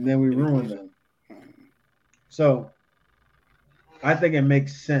 And then we ruin them. So I think it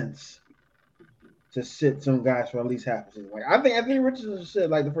makes sense to sit some guys for at least half a season. Like I think Anthony Richardson should sit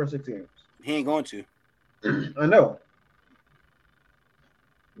like the first 6 games. He ain't going to. I know.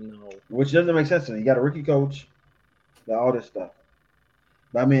 No. Which doesn't make sense to me. You got a rookie coach, all this stuff.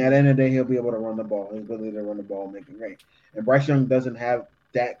 But I mean, at the end of the day, he'll be able to run the ball. His ability to run the ball, make it great. And Bryce Young doesn't have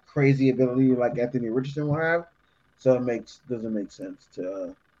that crazy ability like Anthony Richardson will have, so it doesn't make sense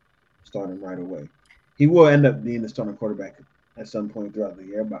to start him right away. He will end up being the starting quarterback at some point throughout the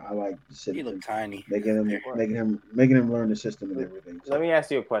year, but I like to sit he look tiny, making him learn the system and everything. So. Let me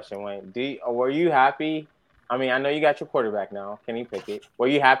ask you a question, Wayne. Were you happy? I mean, I know you got your quarterback now. Can he pick it? Were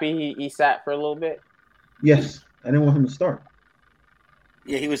you happy he sat for a little bit? Yes, I didn't want him to start.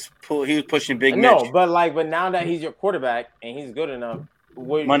 Yeah, he was pushing big. No, but now that he's your quarterback and he's good enough,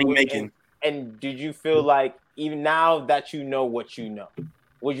 money making. And did you feel like even now that you know what you know,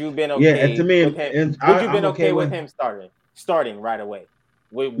 would you have been okay? Yeah, and to me, with him? Would you have been okay with him starting right away?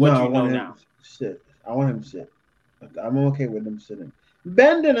 With what you know now? I want him to sit. I'm okay with him sitting.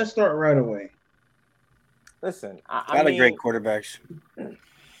 Ben didn't start right away. Listen, I mean, great quarterbacks.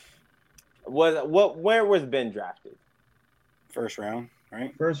 Where was Ben drafted? First round,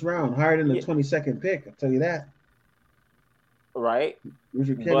 right? First round, higher than the 22nd pick. I'll tell you that. Right.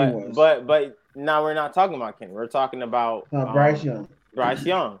 Richard Kelly was. But Now we're not talking about Kenny. We're talking about Bryce Young. Bryce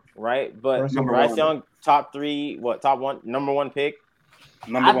Young, right? But Number Bryce one. Young, top 3, top 1, number 1 pick.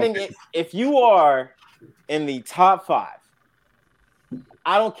 Number one I think pick. if you are in the top 5,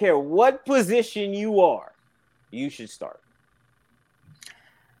 I don't care what position you are, you should start.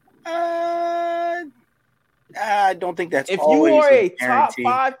 I don't think that's if always you are a guarantee.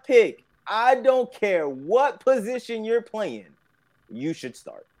 top 5 pick, I don't care what position you're playing, you should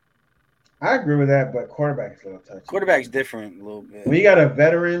start. I agree with that, but quarterback's a little touchy. Quarterback's different a little bit. When you got a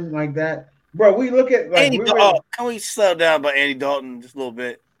veteran like that, bro, we look at like can we slow down by Andy Dalton just a little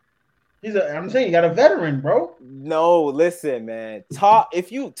bit? I'm saying you got a veteran, bro. No, listen, man.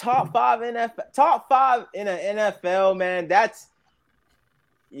 If you top 5 in an NFL, man, that's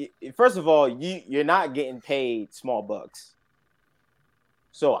first of all, you're not getting paid small bucks.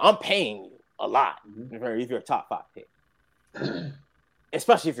 So I'm paying you a lot if you're a top 5 pick,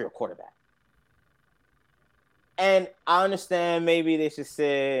 especially if you're a quarterback. And I understand maybe they should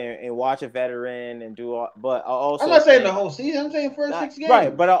sit and watch a veteran and do all, but I also I'm not saying the whole season. I'm saying first 6 games.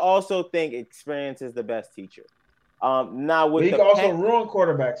 Right, but I also think experience is the best teacher. Now with but you can also ruin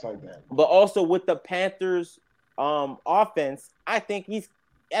quarterbacks like that. But also with the Panthers offense, I think it's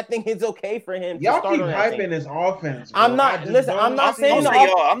okay for him to start keep on that hyping team. his offense. I'm not saying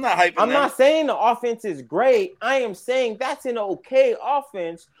the offense is great. I am saying that's an okay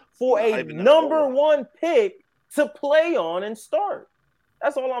offense for a number 1 pick to play on and start.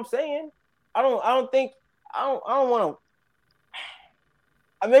 That's all I'm saying. I don't want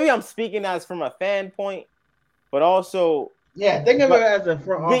to. Maybe I'm speaking as from a fan point, but also think of it as a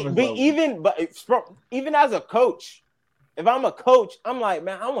front office. Even as a coach, if I'm a coach, I'm like,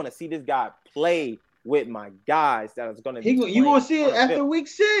 man, I want to see this guy play with my guys that is going to be. You going to see it after week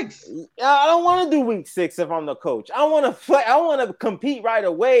 6? I don't want to do week 6 if I'm the coach. I want to play. I want to compete right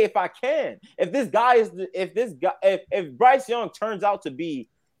away if I can. If Bryce Young turns out to be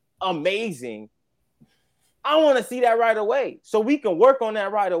amazing, I want to see that right away so we can work on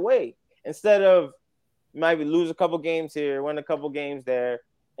that right away instead of maybe lose a couple games here, win a couple games there,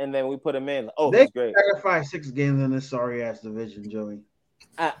 and then we put him in. Oh, that's great. They sacrificed 6 games in this sorry ass division, Joey.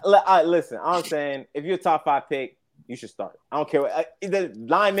 Listen, I'm saying if you're a top 5 pick, you should start. I don't care. Either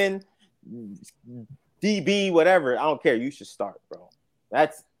lineman, DB, whatever. I don't care. You should start, bro.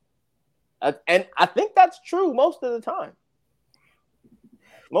 And I think that's true most of the time.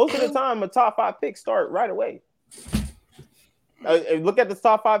 Most of the time, a top 5 pick start right away. Look at the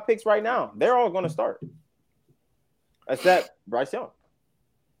top 5 picks right now. They're all going to start. Except Bryce Young.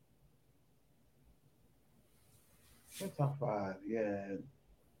 Top 5, yeah.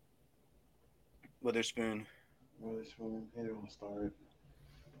 Witherspoon. He don't start.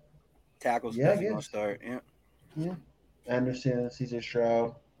 Tackles definitely gonna start. Yeah. Anderson, CJ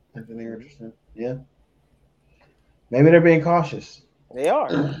Stroud, Anthony Richardson. Yeah. Maybe they're being cautious. They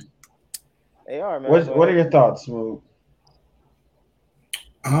are. They are, man. What are your thoughts, Smooth?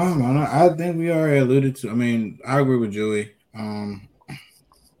 I think we already alluded to. I mean, I agree with Joey.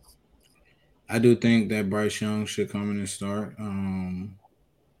 I do think that Bryce Young should come in and start.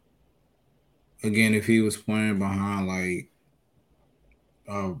 Again, if he was playing behind like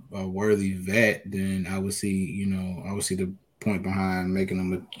a worthy vet, then I would see the point behind making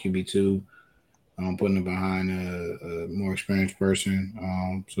him a QB2, putting him behind a more experienced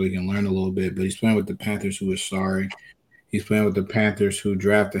person, so he can learn a little bit. But he's playing with the Panthers, who is sorry. He's playing with the Panthers, who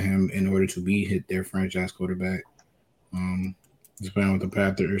drafted him in order to be their franchise quarterback. He's playing with the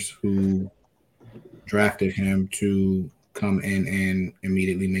Panthers, who drafted him to come in and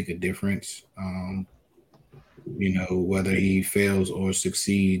immediately make a difference. Whether he fails or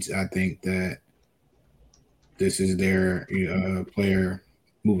succeeds, I think that this is their player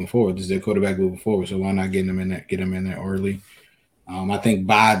moving forward. This is their quarterback moving forward. So why not get him in there early? I think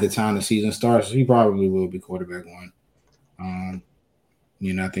by the time the season starts, he probably will be quarterback 1. I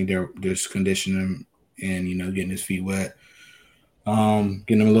think they're just conditioning him and getting his feet wet.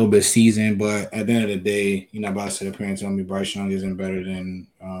 Getting him a little bit seasoned, but at the end of the day, you're not about to sit up here and tell me Bryce Young isn't better than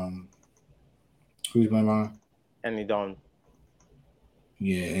who's playing behind? Andy Dalton.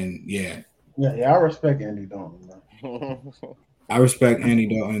 Yeah, I respect Andy Dalton. I respect Andy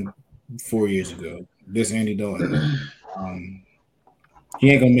Dalton 4 years ago. This Andy Dalton,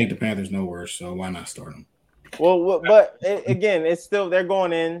 he ain't gonna make the Panthers no worse, so why not start him? Well, but again, it's still they're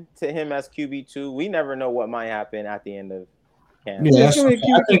going in to him as QB2. We never know what might happen at the end of camp. Yeah, I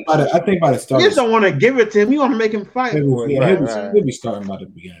think by the start. You just don't want to give it to him. You want to make him fight for it. He'll be starting by the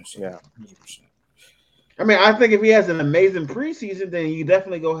beginning. So. Yeah. 100%. I mean, I think if he has an amazing preseason, then you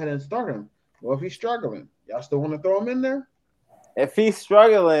definitely go ahead and start him. Well, if he's struggling, y'all still want to throw him in there? If he's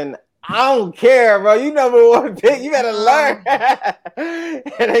struggling, I don't care, bro. You number one pick. You gotta learn and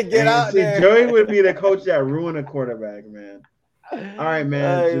then get out there. Joey would be the coach that ruined a quarterback, man. All right,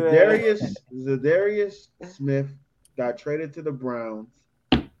 man. Zadarius Smith got traded to the Browns.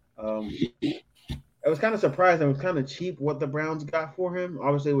 It was kind of surprising. It was kind of cheap what the Browns got for him.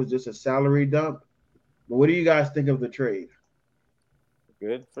 Obviously, it was just a salary dump. But what do you guys think of the trade?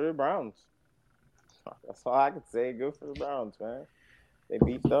 Good for the Browns. That's all I can say. Good for the Browns, man. They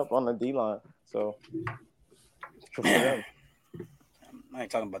beefed up on the D-line. So, good for them. I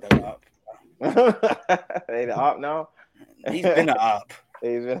ain't talking about that op. They the op now? He's been an op.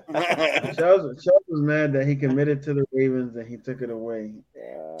 Chubbs was mad that he committed to the Ravens and he took it away.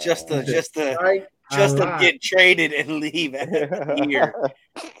 Just to get traded and leave after year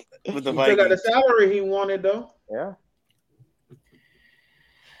with the Vikings. He got the salary he wanted though. Yeah.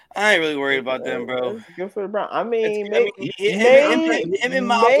 I ain't really worried about them, bro. Good for the Browns. I mean, when we get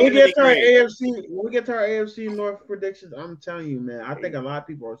to our AFC North predictions, I'm telling you, man, I think a lot of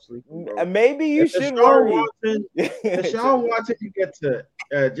people are sleeping. Bro. Maybe you should worry. Deshaun Watson can get to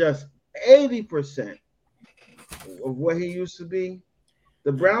just 80% of what he used to be.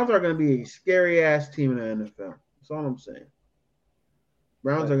 The Browns are going to be a scary ass team in the NFL. That's all I'm saying.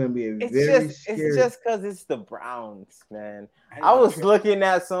 Browns are going to be scary. It's just because it's the Browns, man. I was looking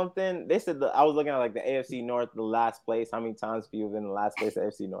at something. They said I was looking at like the AFC North, the last place. How many times people have been in the last place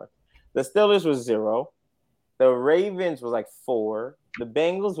AFC North? The Steelers was 0. The Ravens was like 4. The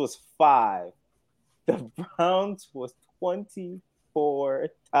Bengals was 5. The Browns was 24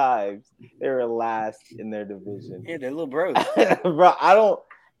 times. They were last in their division. Yeah, they're little bros. Bro,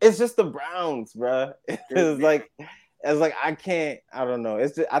 it's just the Browns, bro. It's like I can't. I don't know.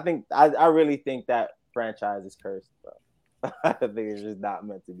 It's just, I really think that franchise is cursed, bro. I think it's just not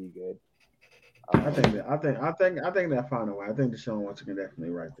meant to be good. I think they'll find a way. I think Deshaun Watson can definitely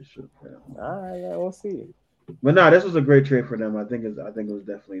right the ship for them. All right, yeah, we'll see. But no, this was a great trade for them. I think it was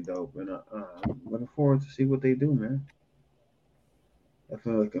definitely dope, and I'm looking forward to see what they do, man.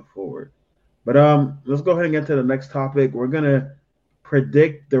 Definitely looking forward. But let's go ahead and get to the next topic. We're gonna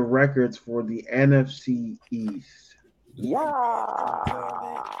predict the records for the NFC East. Yeah.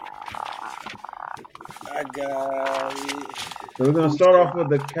 I got it. So we're gonna start off with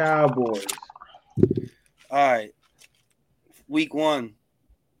the Cowboys. All right. Week 1.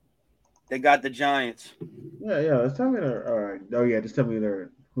 They got the Giants. Yeah. Let's tell me all right. Oh yeah, just tell me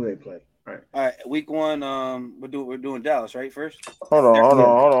who they play. All right. Week 1. We're doing Dallas right first. Hold on.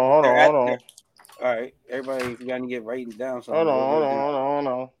 All right, everybody, if you got to get writing down something. Hold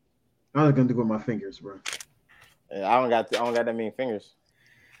on. I'm just gonna do it with my fingers, bro. Yeah, I don't got that many fingers.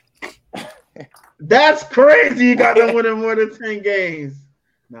 That's crazy. You got them winning more than 10 games.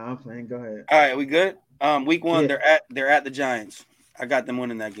 No, I'm playing. Go ahead. All right, we good? Week 1, they're at the Giants. I got them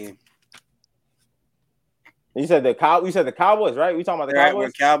winning that game. You said the Cowboys, right? We talking about the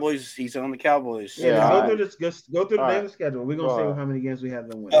Cowboys? Cowboys. He's on the Cowboys. Yeah. Go through the daily schedule. We're gonna see how many games we have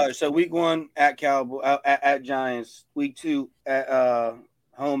them win. All right. So week 1 at at Giants. Week 2 at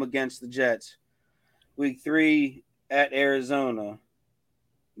home against the Jets. Week 3 at Arizona.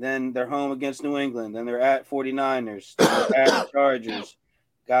 Then they're home against New England. Then they're at 49ers. Then they're at Chargers.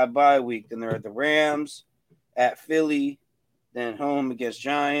 Got bye week. Then they're at the Rams, at Philly. Then home against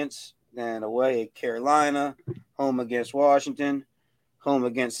Giants. Then away at Carolina. Home against Washington. Home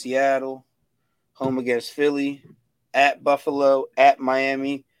against Seattle. Home against Philly. At Buffalo. At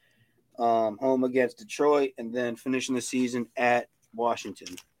Miami. Home against Detroit. And then finishing the season at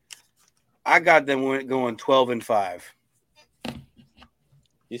Washington. I got them going 12-5.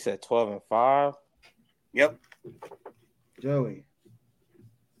 You said 12-5? Yep. Joey.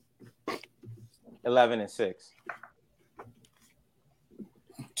 11-6.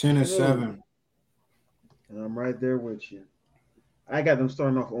 10-7. And I'm right there with you. I got them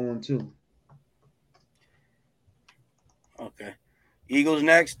starting off 0-2. Okay. Eagles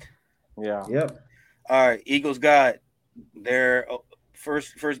next? Yeah. Yep. All right. Eagles got their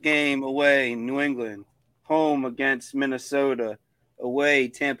first game away, New England. Home against Minnesota. Away,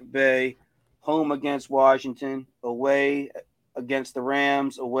 Tampa Bay. Home against Washington. Away against the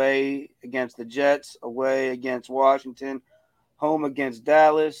Rams. Away against the Jets. Away against Washington. Home against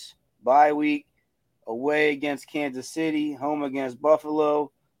Dallas. Bye week. Away against Kansas City. Home against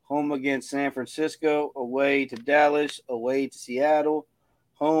Buffalo. Home against San Francisco. Away to Dallas. Away to Seattle.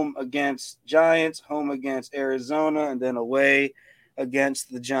 Home against Giants. Home against Arizona. And then away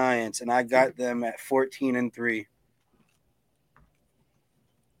against the Giants. And I got them at 14-3.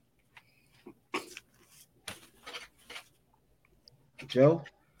 Joe?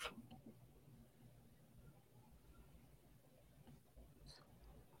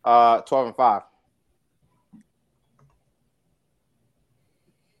 12-5.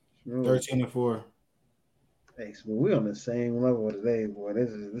 13-4. Hey, so we on the same level today, boy. This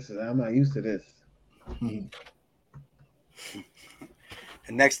is. I'm not used to this. And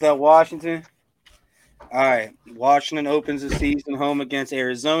next up, Washington. All right, Washington opens the season home against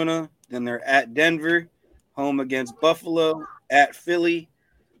Arizona. Then they're at Denver, home against Buffalo, at Philly,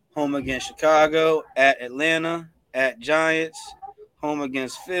 home against Chicago, at Atlanta, at Giants, home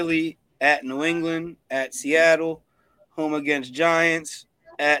against Philly, at New England, at Seattle, home against Giants,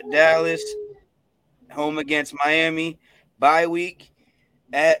 at Dallas, home against Miami, bye week,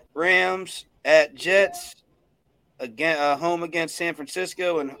 at Rams, at Jets, again home against San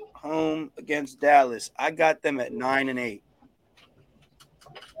Francisco, and home against Dallas. I got them at 9-8.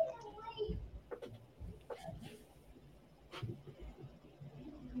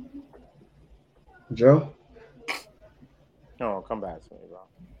 Joe, No, come back to me, bro.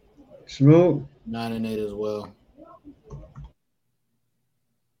 Smooth. 9-8 as well.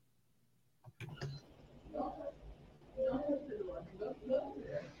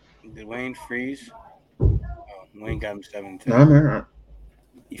 Did Wayne freeze? Oh, Wayne got him 7-10. No, I'm here.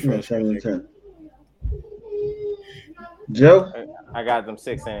 He I'm froze for a 7-10. second. Joe, I got them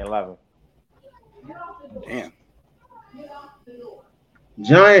 6-11. Damn.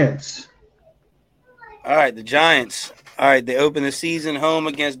 Giants. All right, the Giants. All right, they open the season home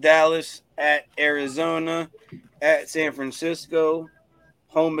against Dallas, at Arizona, at San Francisco,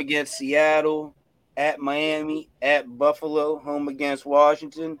 home against Seattle, at Miami, at Buffalo, home against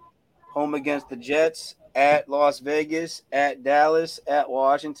Washington, home against the Jets, at Las Vegas, at Dallas, at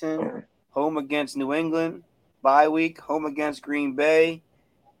Washington, home against New England, bye week, home against Green Bay,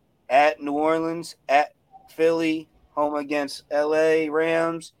 at New Orleans, at Philly, home against LA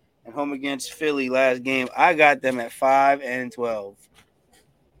Rams, and home against Philly last game. I got them at 5-12.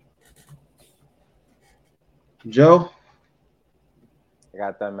 Joe, I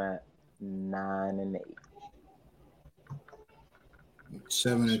got them at 9-8.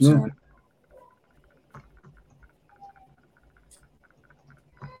 7-10.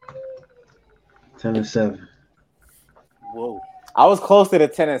 Ten and 7. Whoa. I was close to the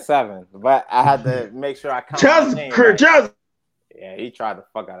 10-7, but I had to make sure I counted. Just Yeah, he tried the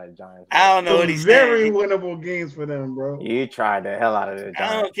fuck out of the Giants. Bro. I don't know what he's very saying. winnable games for them, bro. He tried the hell out of the Giants.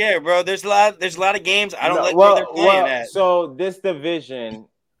 I don't care, bro. There's a lot of games I don't like where they're playing at. So this division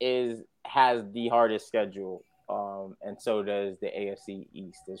has the hardest schedule, and so does the AFC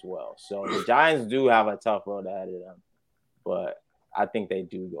East as well. So the Giants do have a tough road ahead of them, but I think they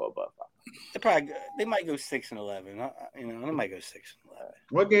do go above 5. They might go 6-11. They might go 6-11.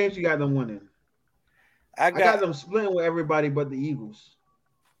 What games you got them winning? I I got them splitting with everybody but the Eagles.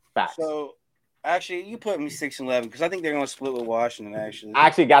 Facts. So actually, you put me 6-11 because I think they're going to split with Washington. Actually, I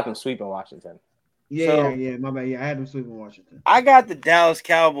actually got them sweeping Washington. Yeah, my bad. Yeah, I had them sweeping Washington. I got the Dallas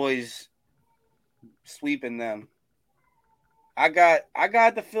Cowboys sweeping them. I got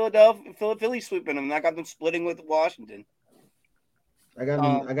the Philly sweeping them, and I got them splitting with Washington. I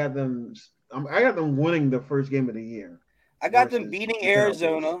got them winning the first game of the year. I got them beating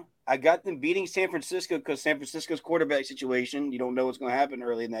Arizona. I got them beating San Francisco because San Francisco's quarterback situation. You don't know what's going to happen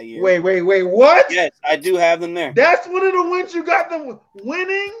early in that year. Wait, what? Yes, I do have them there. That's one of the wins you got them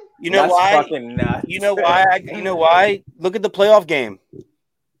winning. You know That's why? Fucking nuts. You know why? You know why? Look at the playoff game.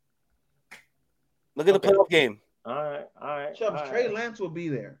 Look at the playoff game. All right. Chubbs, Trey Lance will be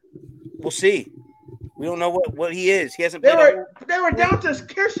there. We'll see. We don't know what he is. He hasn't They played. were down to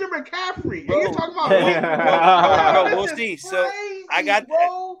Christian McCaffrey. And you're talking about Bro, we'll see. So I got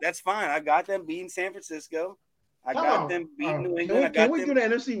bro. that's fine. I got them beating San Francisco. I got them beating New England. Can we do the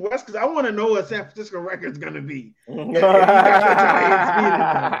NFC West? Because I want to know what San Francisco record's going to be. That's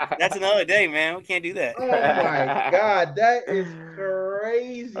another day, man. We can't do that. Oh, my God. That is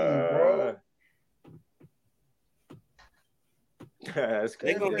crazy, bro. That's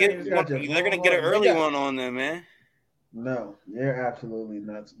They're crazy. gonna get an early one on them, man. No, they're absolutely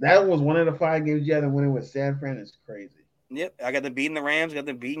nuts. That was one of the 5 games you had to win with San Fran. It's crazy. Yep, I got them beating the Rams, got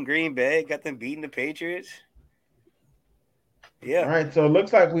them beating Green Bay, got them beating the Patriots. Yeah. All right, so it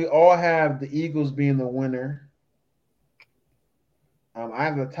looks like we all have the Eagles being the winner. I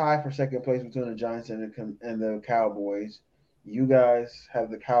have a tie for second place between the Giants and the Cowboys. You guys have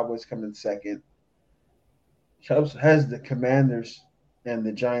the Cowboys coming second. Chubbs has the Commanders and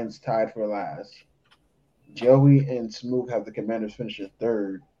the Giants tied for last. Joey and Smook have the Commanders finishing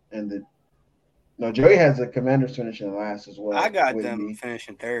third, and Joey has the Commanders finishing last as well. I got them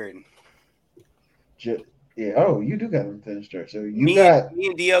finishing third. Yeah. Oh, you do got them finished third. So me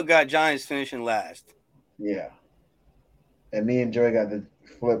and Dio got Giants finishing last. Yeah. And me and Joey got the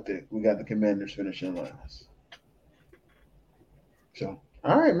flipped it. We got the Commanders finishing last. So,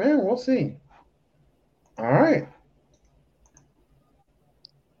 all right, man. We'll see. All right.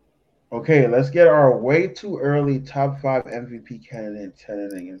 Okay, let's get our way too early top 5 MVP candidates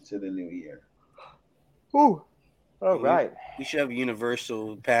heading into the new year. Ooh. All right. We should have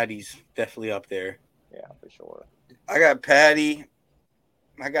universal. Patty's definitely up there. Yeah, for sure. I got Patty.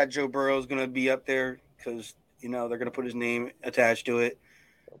 I got Joe Burrow's going to be up there because, they're going to put his name attached to it.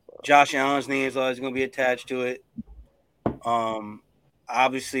 Josh Allen's name is always going to be attached to it.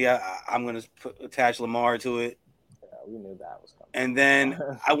 Obviously, I'm going to attach Lamar to it. Yeah, we knew that was coming. And then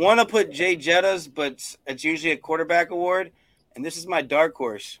I want to put Jay Jettas, but it's usually a quarterback award. And this is my dark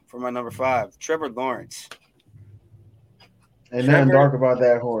horse for my number 5, Trevor Lawrence. Ain't nothing dark about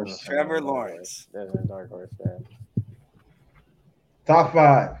that horse. Trevor Lawrence. There's a dark horse there. Top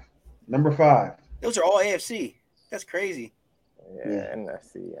 5. Number 5. Those are all AFC. That's crazy. Yeah.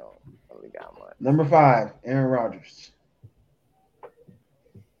 NFC don't really got much. Number 5, Aaron Rodgers.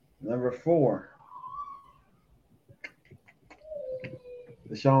 Number 4,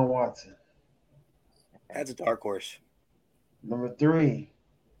 Deshaun Watson. That's a dark horse. Number 3,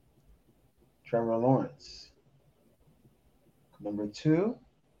 Trevor Lawrence. Number 2,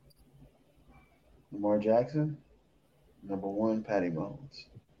 Lamar Jackson. Number 1, Patty Mahomes.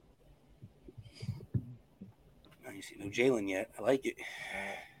 I ain't seen no Jalen yet. I like it.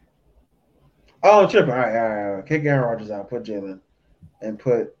 Oh, tripping. All right. Kick Aaron Rodgers out. Put Jalen. And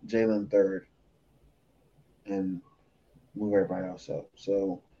put Jalen 3rd. And move everybody else up.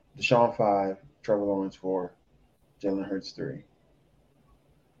 So, Deshaun 5, Trevor Lawrence 4, Jalen Hurts 3.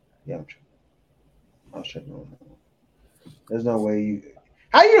 Yeah, I'm tripping. I was tripping on that one. There's no way you.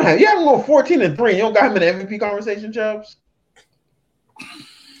 How you have? You haven't go 14-3. You don't got him in the MVP conversation, Chubbs.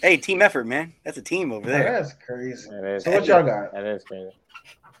 Hey, team effort, man. That's a team over there. That's crazy. So what y'all got? That is crazy.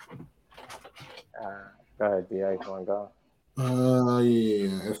 Go ahead, D. You want to go?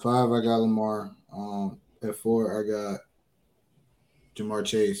 Yeah. At 5, I got Lamar. At 4, I got Jamar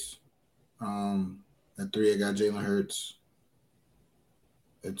Chase. At 3, I got Jalen Hurts.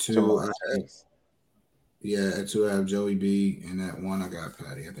 At 2, at 2, I have Joey B. And at 1, I got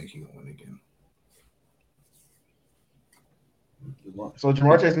Patty. I think he's going to win again. So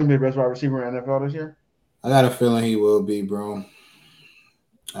Jamar Chase is going to be the best wide receiver in the NFL this year? I got a feeling he will be, bro.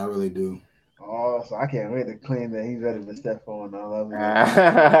 I really do. Oh, so I can't wait to claim that he's better than Stephon. I love it.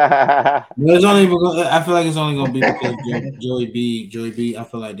 I feel like it's only going to be because Joey B. I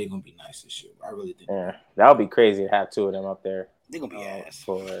feel like they're going to be nice this year. I really think. Yeah, that would be crazy to have 2 of them up there. They're going to be ass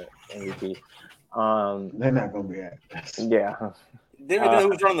for MVP. They're not going to be ass. Yeah. They don't even know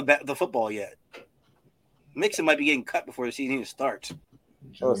who's running the football yet. Mixon might be getting cut before the season even starts.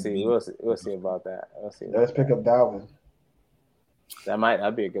 We'll see. We'll see about that. Let's pick up Dalvin.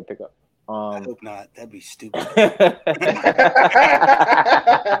 That'd be a good pickup. I hope not. That'd be stupid.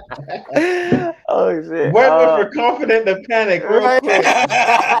 Oh shit! When for confident to panic real quick.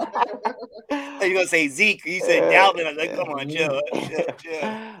 You're gonna say Zeke? You said Dalvin. I'm like, come on, chill.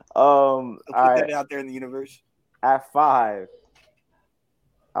 All put right. that out there in the universe. At 5,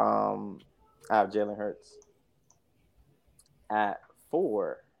 I have Jalen Hurts. At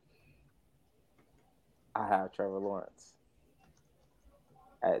 4, I have Trevor Lawrence.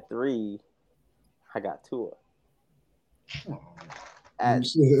 At 3, I got Tua. At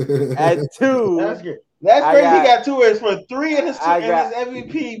 2, that's good. That's crazy. He got 2 is for 3 in his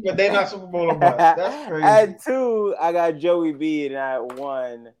MVP, but they're not Super Bowl bust. That's crazy. At 2, I got Joey B, and at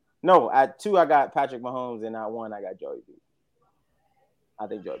 1, no, at 2 I got Patrick Mahomes, and at 1 I got Joey B. I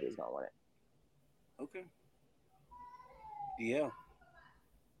think Joey B is gonna win it. Okay. Yeah.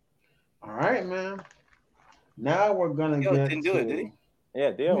 All right, man. Now we're gonna get. Didn't do it, did he? Yeah,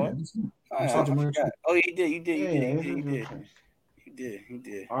 deal. Oh, he did. You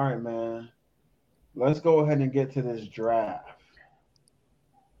did. All right, man. Let's go ahead and get to this draft.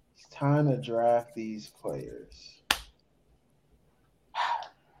 It's time to draft these players.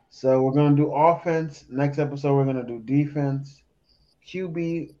 So we're gonna do offense. Next episode, we're gonna do defense,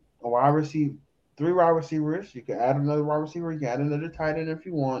 QB, a wide receiver, 3 wide receivers. You can add another wide receiver. You can add another tight end if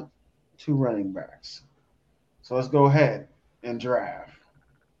you want. 2 running backs. So let's go ahead and draft.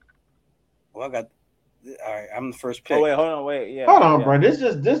 Well, all right. I'm the first pick. Oh wait, hold on, yeah. Hold on, bro. This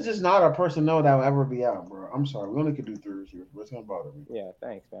just not a personnel that will ever be out, bro. I'm sorry. We only could do 3 receivers. What's gonna bother me? Yeah,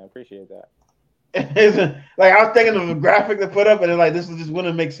 thanks, man. Appreciate that. Like I was thinking of a graphic to put up, and like this just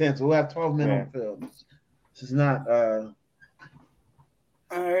wouldn't make sense. We'll have 12 men on the field. This is not. All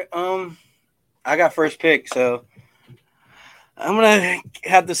right. I got first pick, so I'm gonna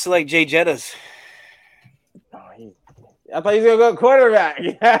have to select Jay Jettas. I thought you was gonna go quarterback.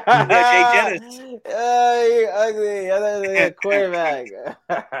 Yeah, Jake Jettis. You're ugly. I thought you was gonna go quarterback.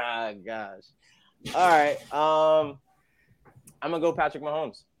 Gosh. All right. I'm gonna go Patrick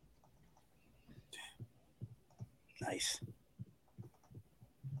Mahomes. Nice.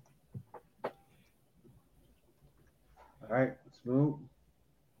 All right, Smooth.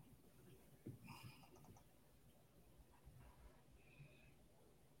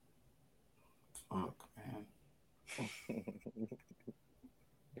 Fuck, man.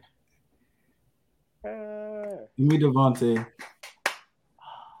 Give me Devontae.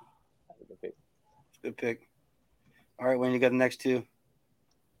 Good pick. All right, Wayne, you got the next two.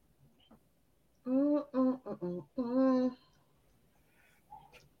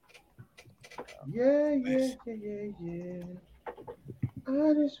 Yeah.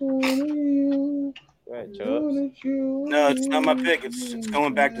 I just want you. Go ahead, Chubbs. No, it's not my pick. It's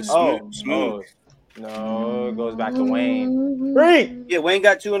going back to Smooth. No, it goes back to Wayne. Freak! Yeah, Wayne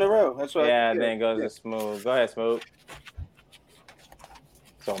got 2 in a row. That's what. Yeah, then it goes to Smooth. Go ahead, Smooth.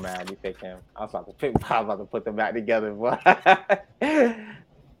 So mad you picked him. I was about to put them back together, boy. Come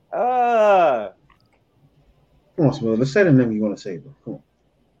on, Smooth. Let's say the name you want to say, bro. Come on.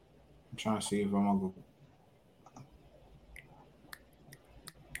 I'm trying to see if I'm gonna go.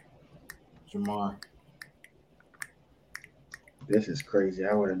 Jamar. This is crazy.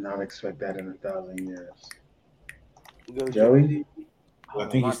 I would have not expected that in 1,000 years. Go Joey? I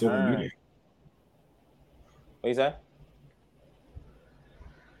think he's still gonna be there. What you say?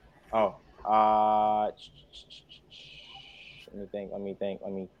 Oh, let me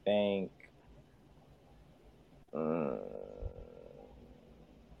think.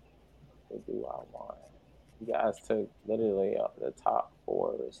 What do I want? You guys took literally the top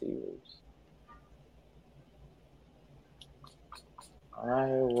 4 receivers. I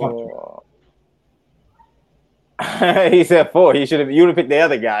will. He said 4. You would have picked the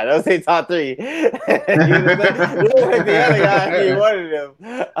other guy. Don't say top 3. you would have picked the other guy if you wanted him.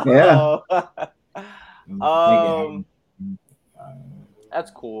 Yeah. That's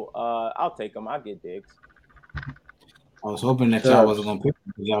cool. I'll take him. I'll get Diggs. I was hoping that y'all wasn't gonna pick him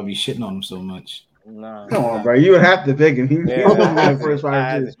because y'all be shitting on him so much. No. Come on, bro. You would have to pick him. He was the first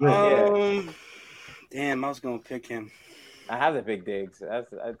 5 years. Damn, I was gonna pick him. I have to pick Diggs.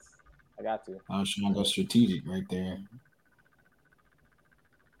 That's I got to. I was trying to go strategic right there.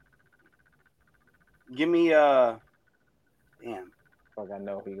 Give me damn. Fuck, I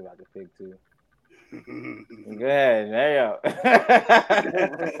know who you about to pick too. Go ahead. There you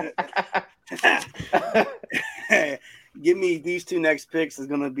go. Give me these 2 next picks is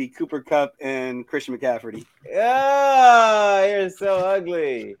gonna be Cooper Kupp and Christian McCaffrey. Oh, you're so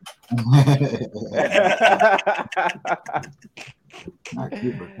ugly. Not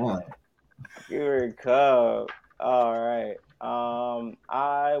Cooper Kupp. Cooper Kupp. All right.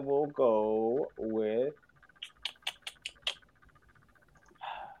 I will go with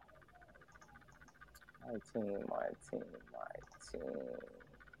my team.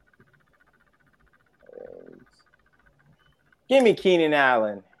 Give me Keenan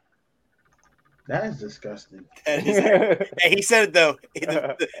Allen. That is disgusting. Hey, he said it though.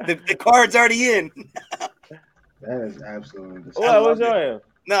 The card's already in. That is absolutely disgusting. What's your?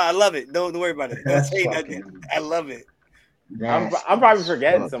 No, I love it. Don't worry about it. Don't say nothing. I love it. I'm probably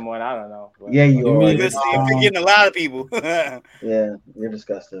forgetting someone. I don't know. But yeah, you are. You're forgetting a lot of people. Yeah, you're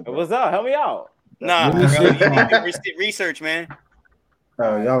disgusting. Bro. What's up? Help me out. Nah, bro, you need to research, man.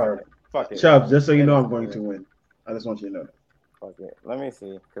 Oh, y'all are. Fuck it. Chubbs, just so you know I'm going to win. I just want you to know that. Fuck it. Let me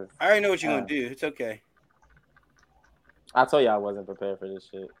see. Cause I already know what you're going to do. It's okay. I told you I wasn't prepared for this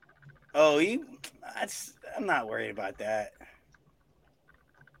shit. Oh, I'm not worried about that.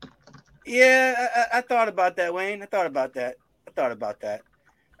 Yeah, I thought about that, Wayne. I thought about that.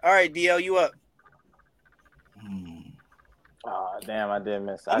 All right, DL, you up. Oh, damn, I did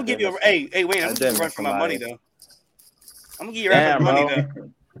miss. I'm going to give you hey, wait, I'm going to run for my money, though. I'm going to give you a run for money, though.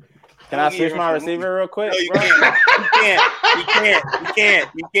 Can I switch my receiver real quick? No, you bro? can't. You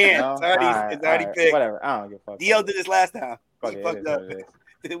can't. No? It's already picked. Whatever. I don't give a fuck. DL did this last time. Fuck He it, fucked up.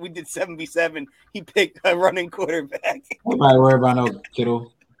 We did 7v7. He picked a running quarterback. Nobody worry about no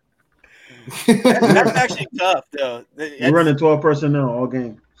Kittle. That's actually tough, though. You're running 12 personnel all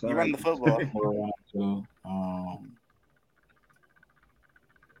game. So you run the football.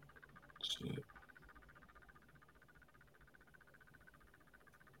 Shit.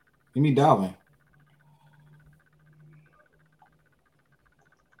 Give me Dalvin.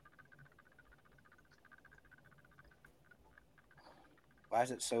 Why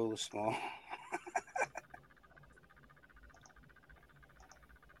is it so small?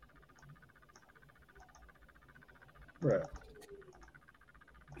 Bro, that.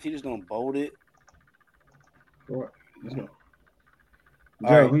 If you just gonna bold it. Go ahead. Let's go. All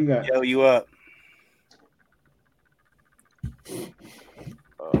Joe, right, who you got? Joe, you up?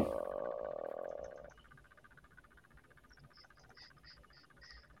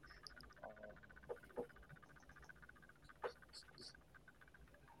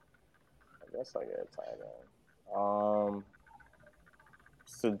 I guess I get a tight end.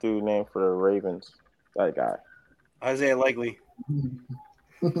 What's the dude name for the Ravens? That guy. Isaiah Likely.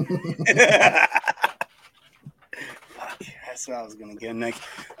 Fuck, that's what I was gonna get next.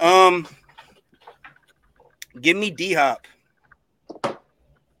 Give me D-Hop.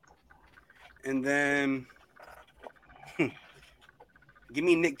 And then give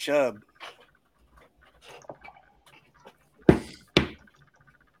me Nick Chubb.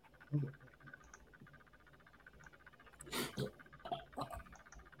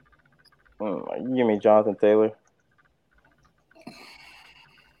 You give me Jonathan Taylor.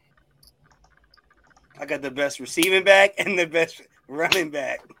 I got the best receiving back and the best running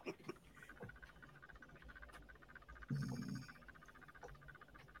back.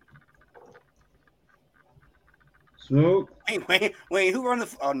 Snoop. Wait, who run the?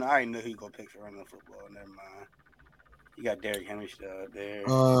 Oh no, I already know who you gonna pick for running the football. Never mind. You got Derrick Henry still out there.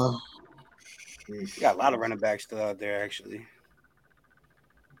 You got a lot of running backs still out there, actually.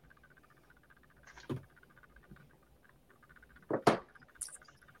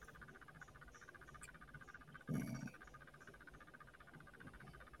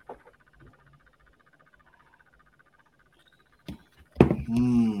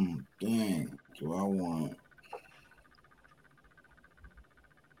 Dang. Do I want?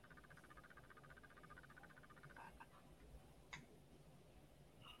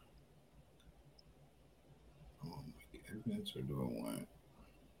 Evans or do I want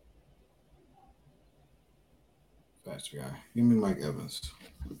faster guy? Give me Mike Evans.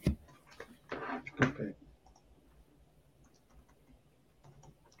 Okay.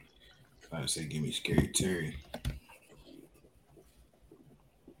 I say give me Scary Terry.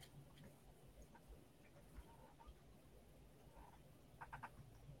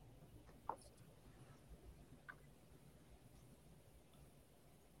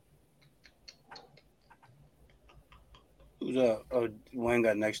 Who's up? Oh, Wayne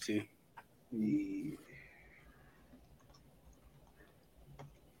got next to. Yeah.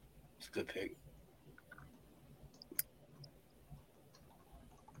 It's a good pick.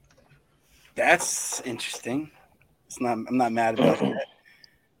 That's interesting. I'm not mad about that.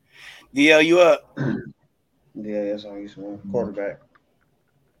 DL, you up? Yeah, that's all he's one. Quarterback.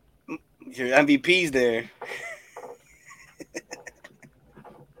 Your MVP's there.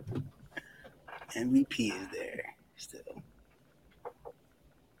 MVP is there still.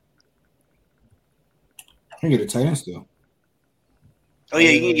 I get a tight end still. Oh yeah,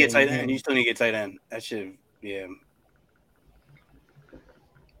 you need to get tight end. You still need to get tight end. That should, yeah.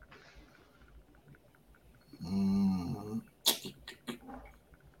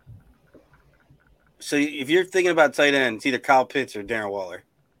 So if you're thinking about tight end, it's either Kyle Pitts or Darren Waller.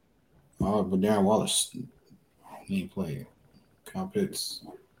 Oh, but Darren Wallace, he ain't playing. Kyle Pitts.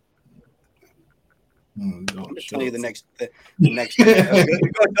 I'm just telling you the next.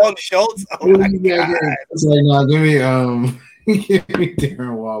 Dalton Schultz. Oh my god! It's like, no, give me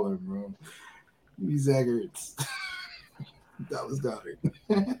Darren Waller, bro. Give me Zach Ertz. That was Goddard.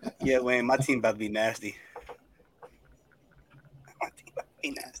 Yeah, Wayne, my team about to be nasty. My team about to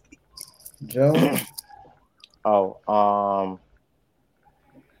be nasty. Joe.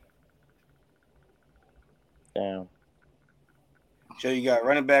 Damn. Joe, you got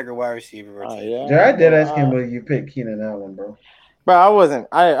running back or wide receiver rotation? Yeah. Joe, I did ask him whether you picked Keenan Allen, bro. Bro, I wasn't.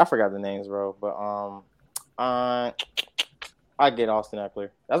 I forgot the names, bro. But I get Austin Eckler.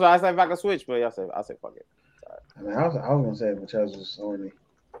 That's why I said if I could switch, but I say fuck it. I mean, I was gonna say it, but Charles was on me.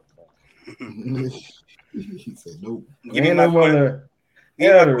 He said nope. Give me my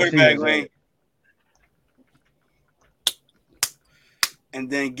quarterback, Wayne. And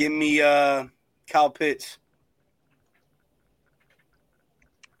then give me Kyle Pitts.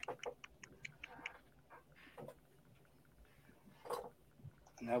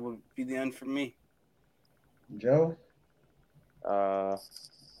 And that would be the end for me. Joe? I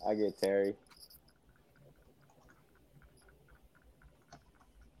get Terry.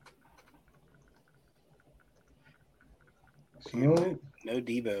 Smooth? No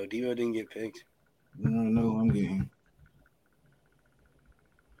Debo. Debo didn't get picked. No, I'm getting.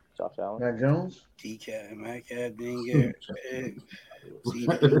 Josh Allen. Mac Jones? DK, Metcalf didn't get picked.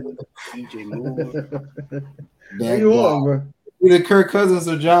 DJ Moore. Who you want, bro? Either Kirk Cousins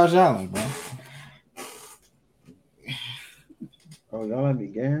or Josh Allen, bro. Oh, y'all let me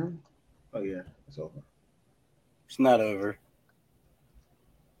get him? Oh, yeah, it's over. It's not over.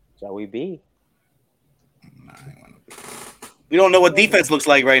 Shall we be? We don't know what defense looks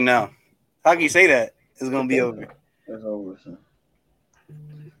like right now. How can you say that? It's going to be over. It's over, son.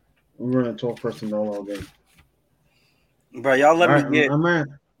 We're running 12 personnel all game. Bro, y'all let me get. I'm at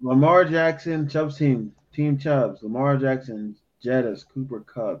Lamar Jackson, Chubbs team. Team Chubbs. Lamar Jackson, Jettis, Cooper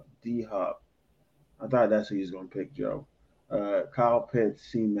Kupp, D Hop. I thought that's who he's going to pick, Joe. Kyle Pitts,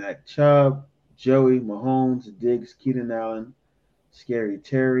 C Mac, Chubb, Joey, Mahomes, Diggs, Keenan Allen, Scary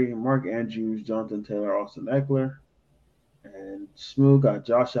Terry, Mark Andrews, Jonathan Taylor, Austin Eckler. And Smooth got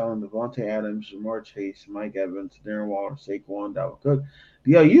Josh Allen, Devontae Adams, Jamar Chase, Mike Evans, Darren Waller, Saquon, Dalvin Cook.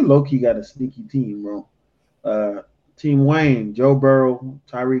 Yo, you low-key got a sneaky team, bro. Team Wayne, Joe Burrow,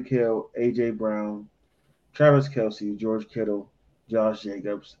 Tyreek Hill, A.J. Brown, Travis Kelce, George Kittle, Josh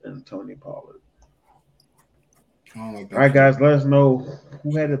Jacobs, and Tony Pollard. All right, guys, let us know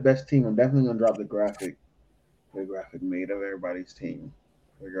who had the best team. I'm definitely going to drop the graphic made of everybody's team.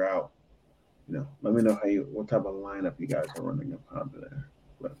 Figure out, let me know what type of lineup you guys are running up out there.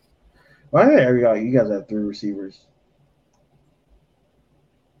 But I think you guys have 3 receivers.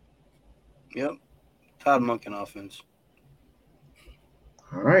 Yep. Todd Monken offense.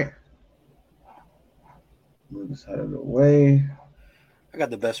 All right. Move this out of the way. I got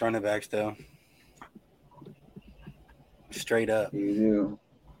the best running backs, though. Straight up. You do.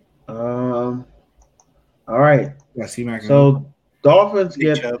 All right. Yeah, C-Mac. So Dolphins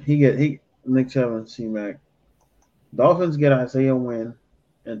Nick get Chubb. Nick Chubb and C-Mac. Dolphins get Isaiah Wynn,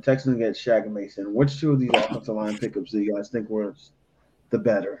 and Texans get Shaq Mason. Which two of these offensive line pickups do you guys think was the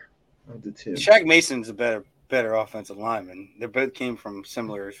better of the two? Shaq Mason's a better offensive lineman. They both came from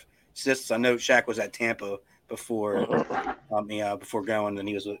similar systems. I know Shaq was at Tampa before going, and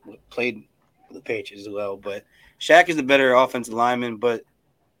he was played with the Patriots as well. But Shaq is the better offensive lineman. But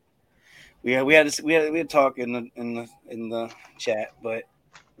we had talk in the chat. But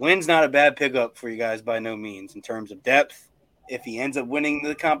Wynn's not a bad pickup for you guys by no means in terms of depth. If he ends up winning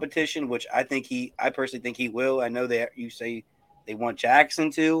the competition, which I personally think he will. I know that you say they want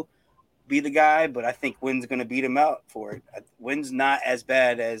Jackson to be the guy, but I think Wynn's going to beat him out for it. Wynn's not as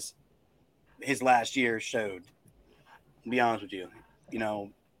bad as his last year showed. To be honest with you,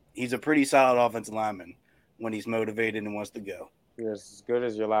 he's a pretty solid offensive lineman when he's motivated and wants to go. You're as good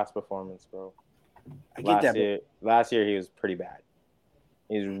as your last performance, bro. I get that. Last year he was pretty bad.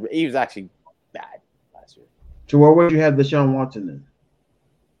 He was actually bad last year. So where would you have Deshaun Watson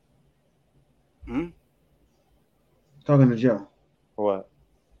then? Talking to Joe. What?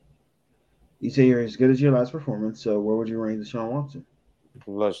 You say you're as good as your last performance, so where would you rank Deshaun Watson?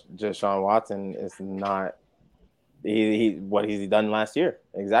 Look, Deshaun Watson is not what he's done last year.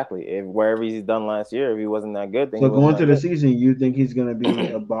 Exactly. Wherever he's done last year, if he wasn't that good, then so going into the season, you think he's going to be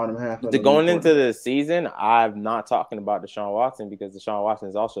a bottom half of going into the season? I'm not talking about Deshaun Watson because Deshaun Watson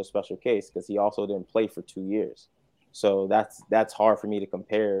is also a special case because he also didn't play for 2 years. So that's hard for me to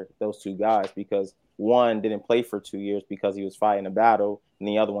compare those two guys because one didn't play for 2 years because he was fighting a battle, and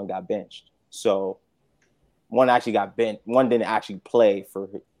the other one got benched. So one actually got benched. One didn't actually play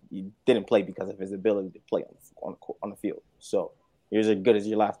he didn't play because of his ability to play on the field. So you're as good as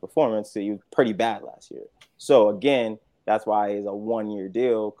your last performance. So he was pretty bad last year. So again, that's why it's a 1-year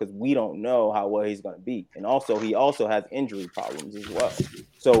deal because we don't know how well he's going to be. And also, he also has injury problems as well.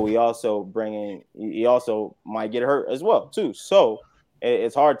 So he also might get hurt as well too. So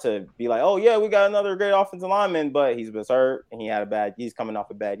it's hard to be like, oh yeah, we got another great offensive lineman, but he's been hurt and he's coming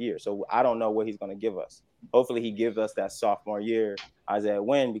off a bad year. So I don't know what he's going to give us. Hopefully he gives us that sophomore year Isaiah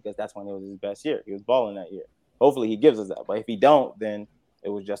Wynn because that's when it was his best year. He was balling that year. Hopefully he gives us that. But if he don't, then it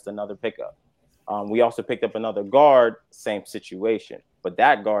was just another pickup. We also picked up another guard, same situation. But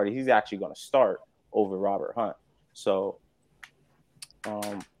that guard, he's actually going to start over Robert Hunt. So,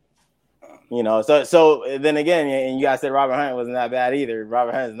 so then again, and you guys said Robert Hunt wasn't that bad either.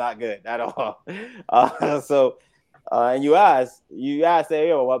 Robert Hunt is not good at all. And you asked, hey,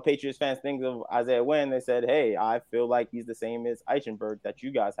 yo, what Patriots fans think of Isaiah Wynn? They said, hey, I feel like he's the same as Eichenberg that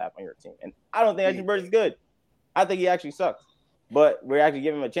you guys have on your team. And I don't think Eichenberg is good. I think he actually sucks. But we're actually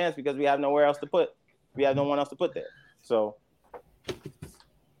giving him a chance because we have nowhere else to put. We have no one else to put there. So.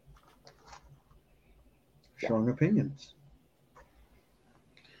 Strong opinions.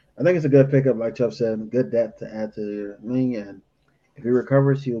 I think it's a good pickup, like Chubb said. Good depth to add to your wing. And if he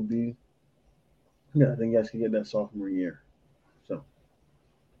recovers, he'll be. Yeah, I think you guys can get that sophomore year. So.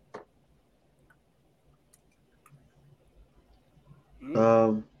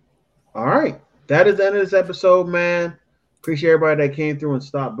 All right. That is the end of this episode, man. Appreciate everybody that came through and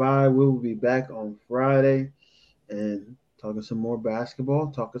stopped by. We will be back on Friday. And talking some more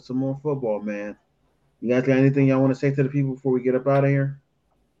basketball, talking some more football, man. You guys got anything y'all want to say to the people before we get up out of here?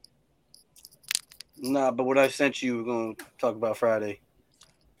 Nah, but what I sent you, we're going to talk about Friday.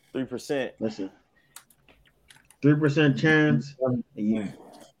 3%. Listen, 3% chance.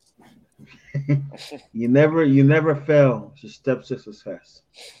 You never fail. It's just steps to success.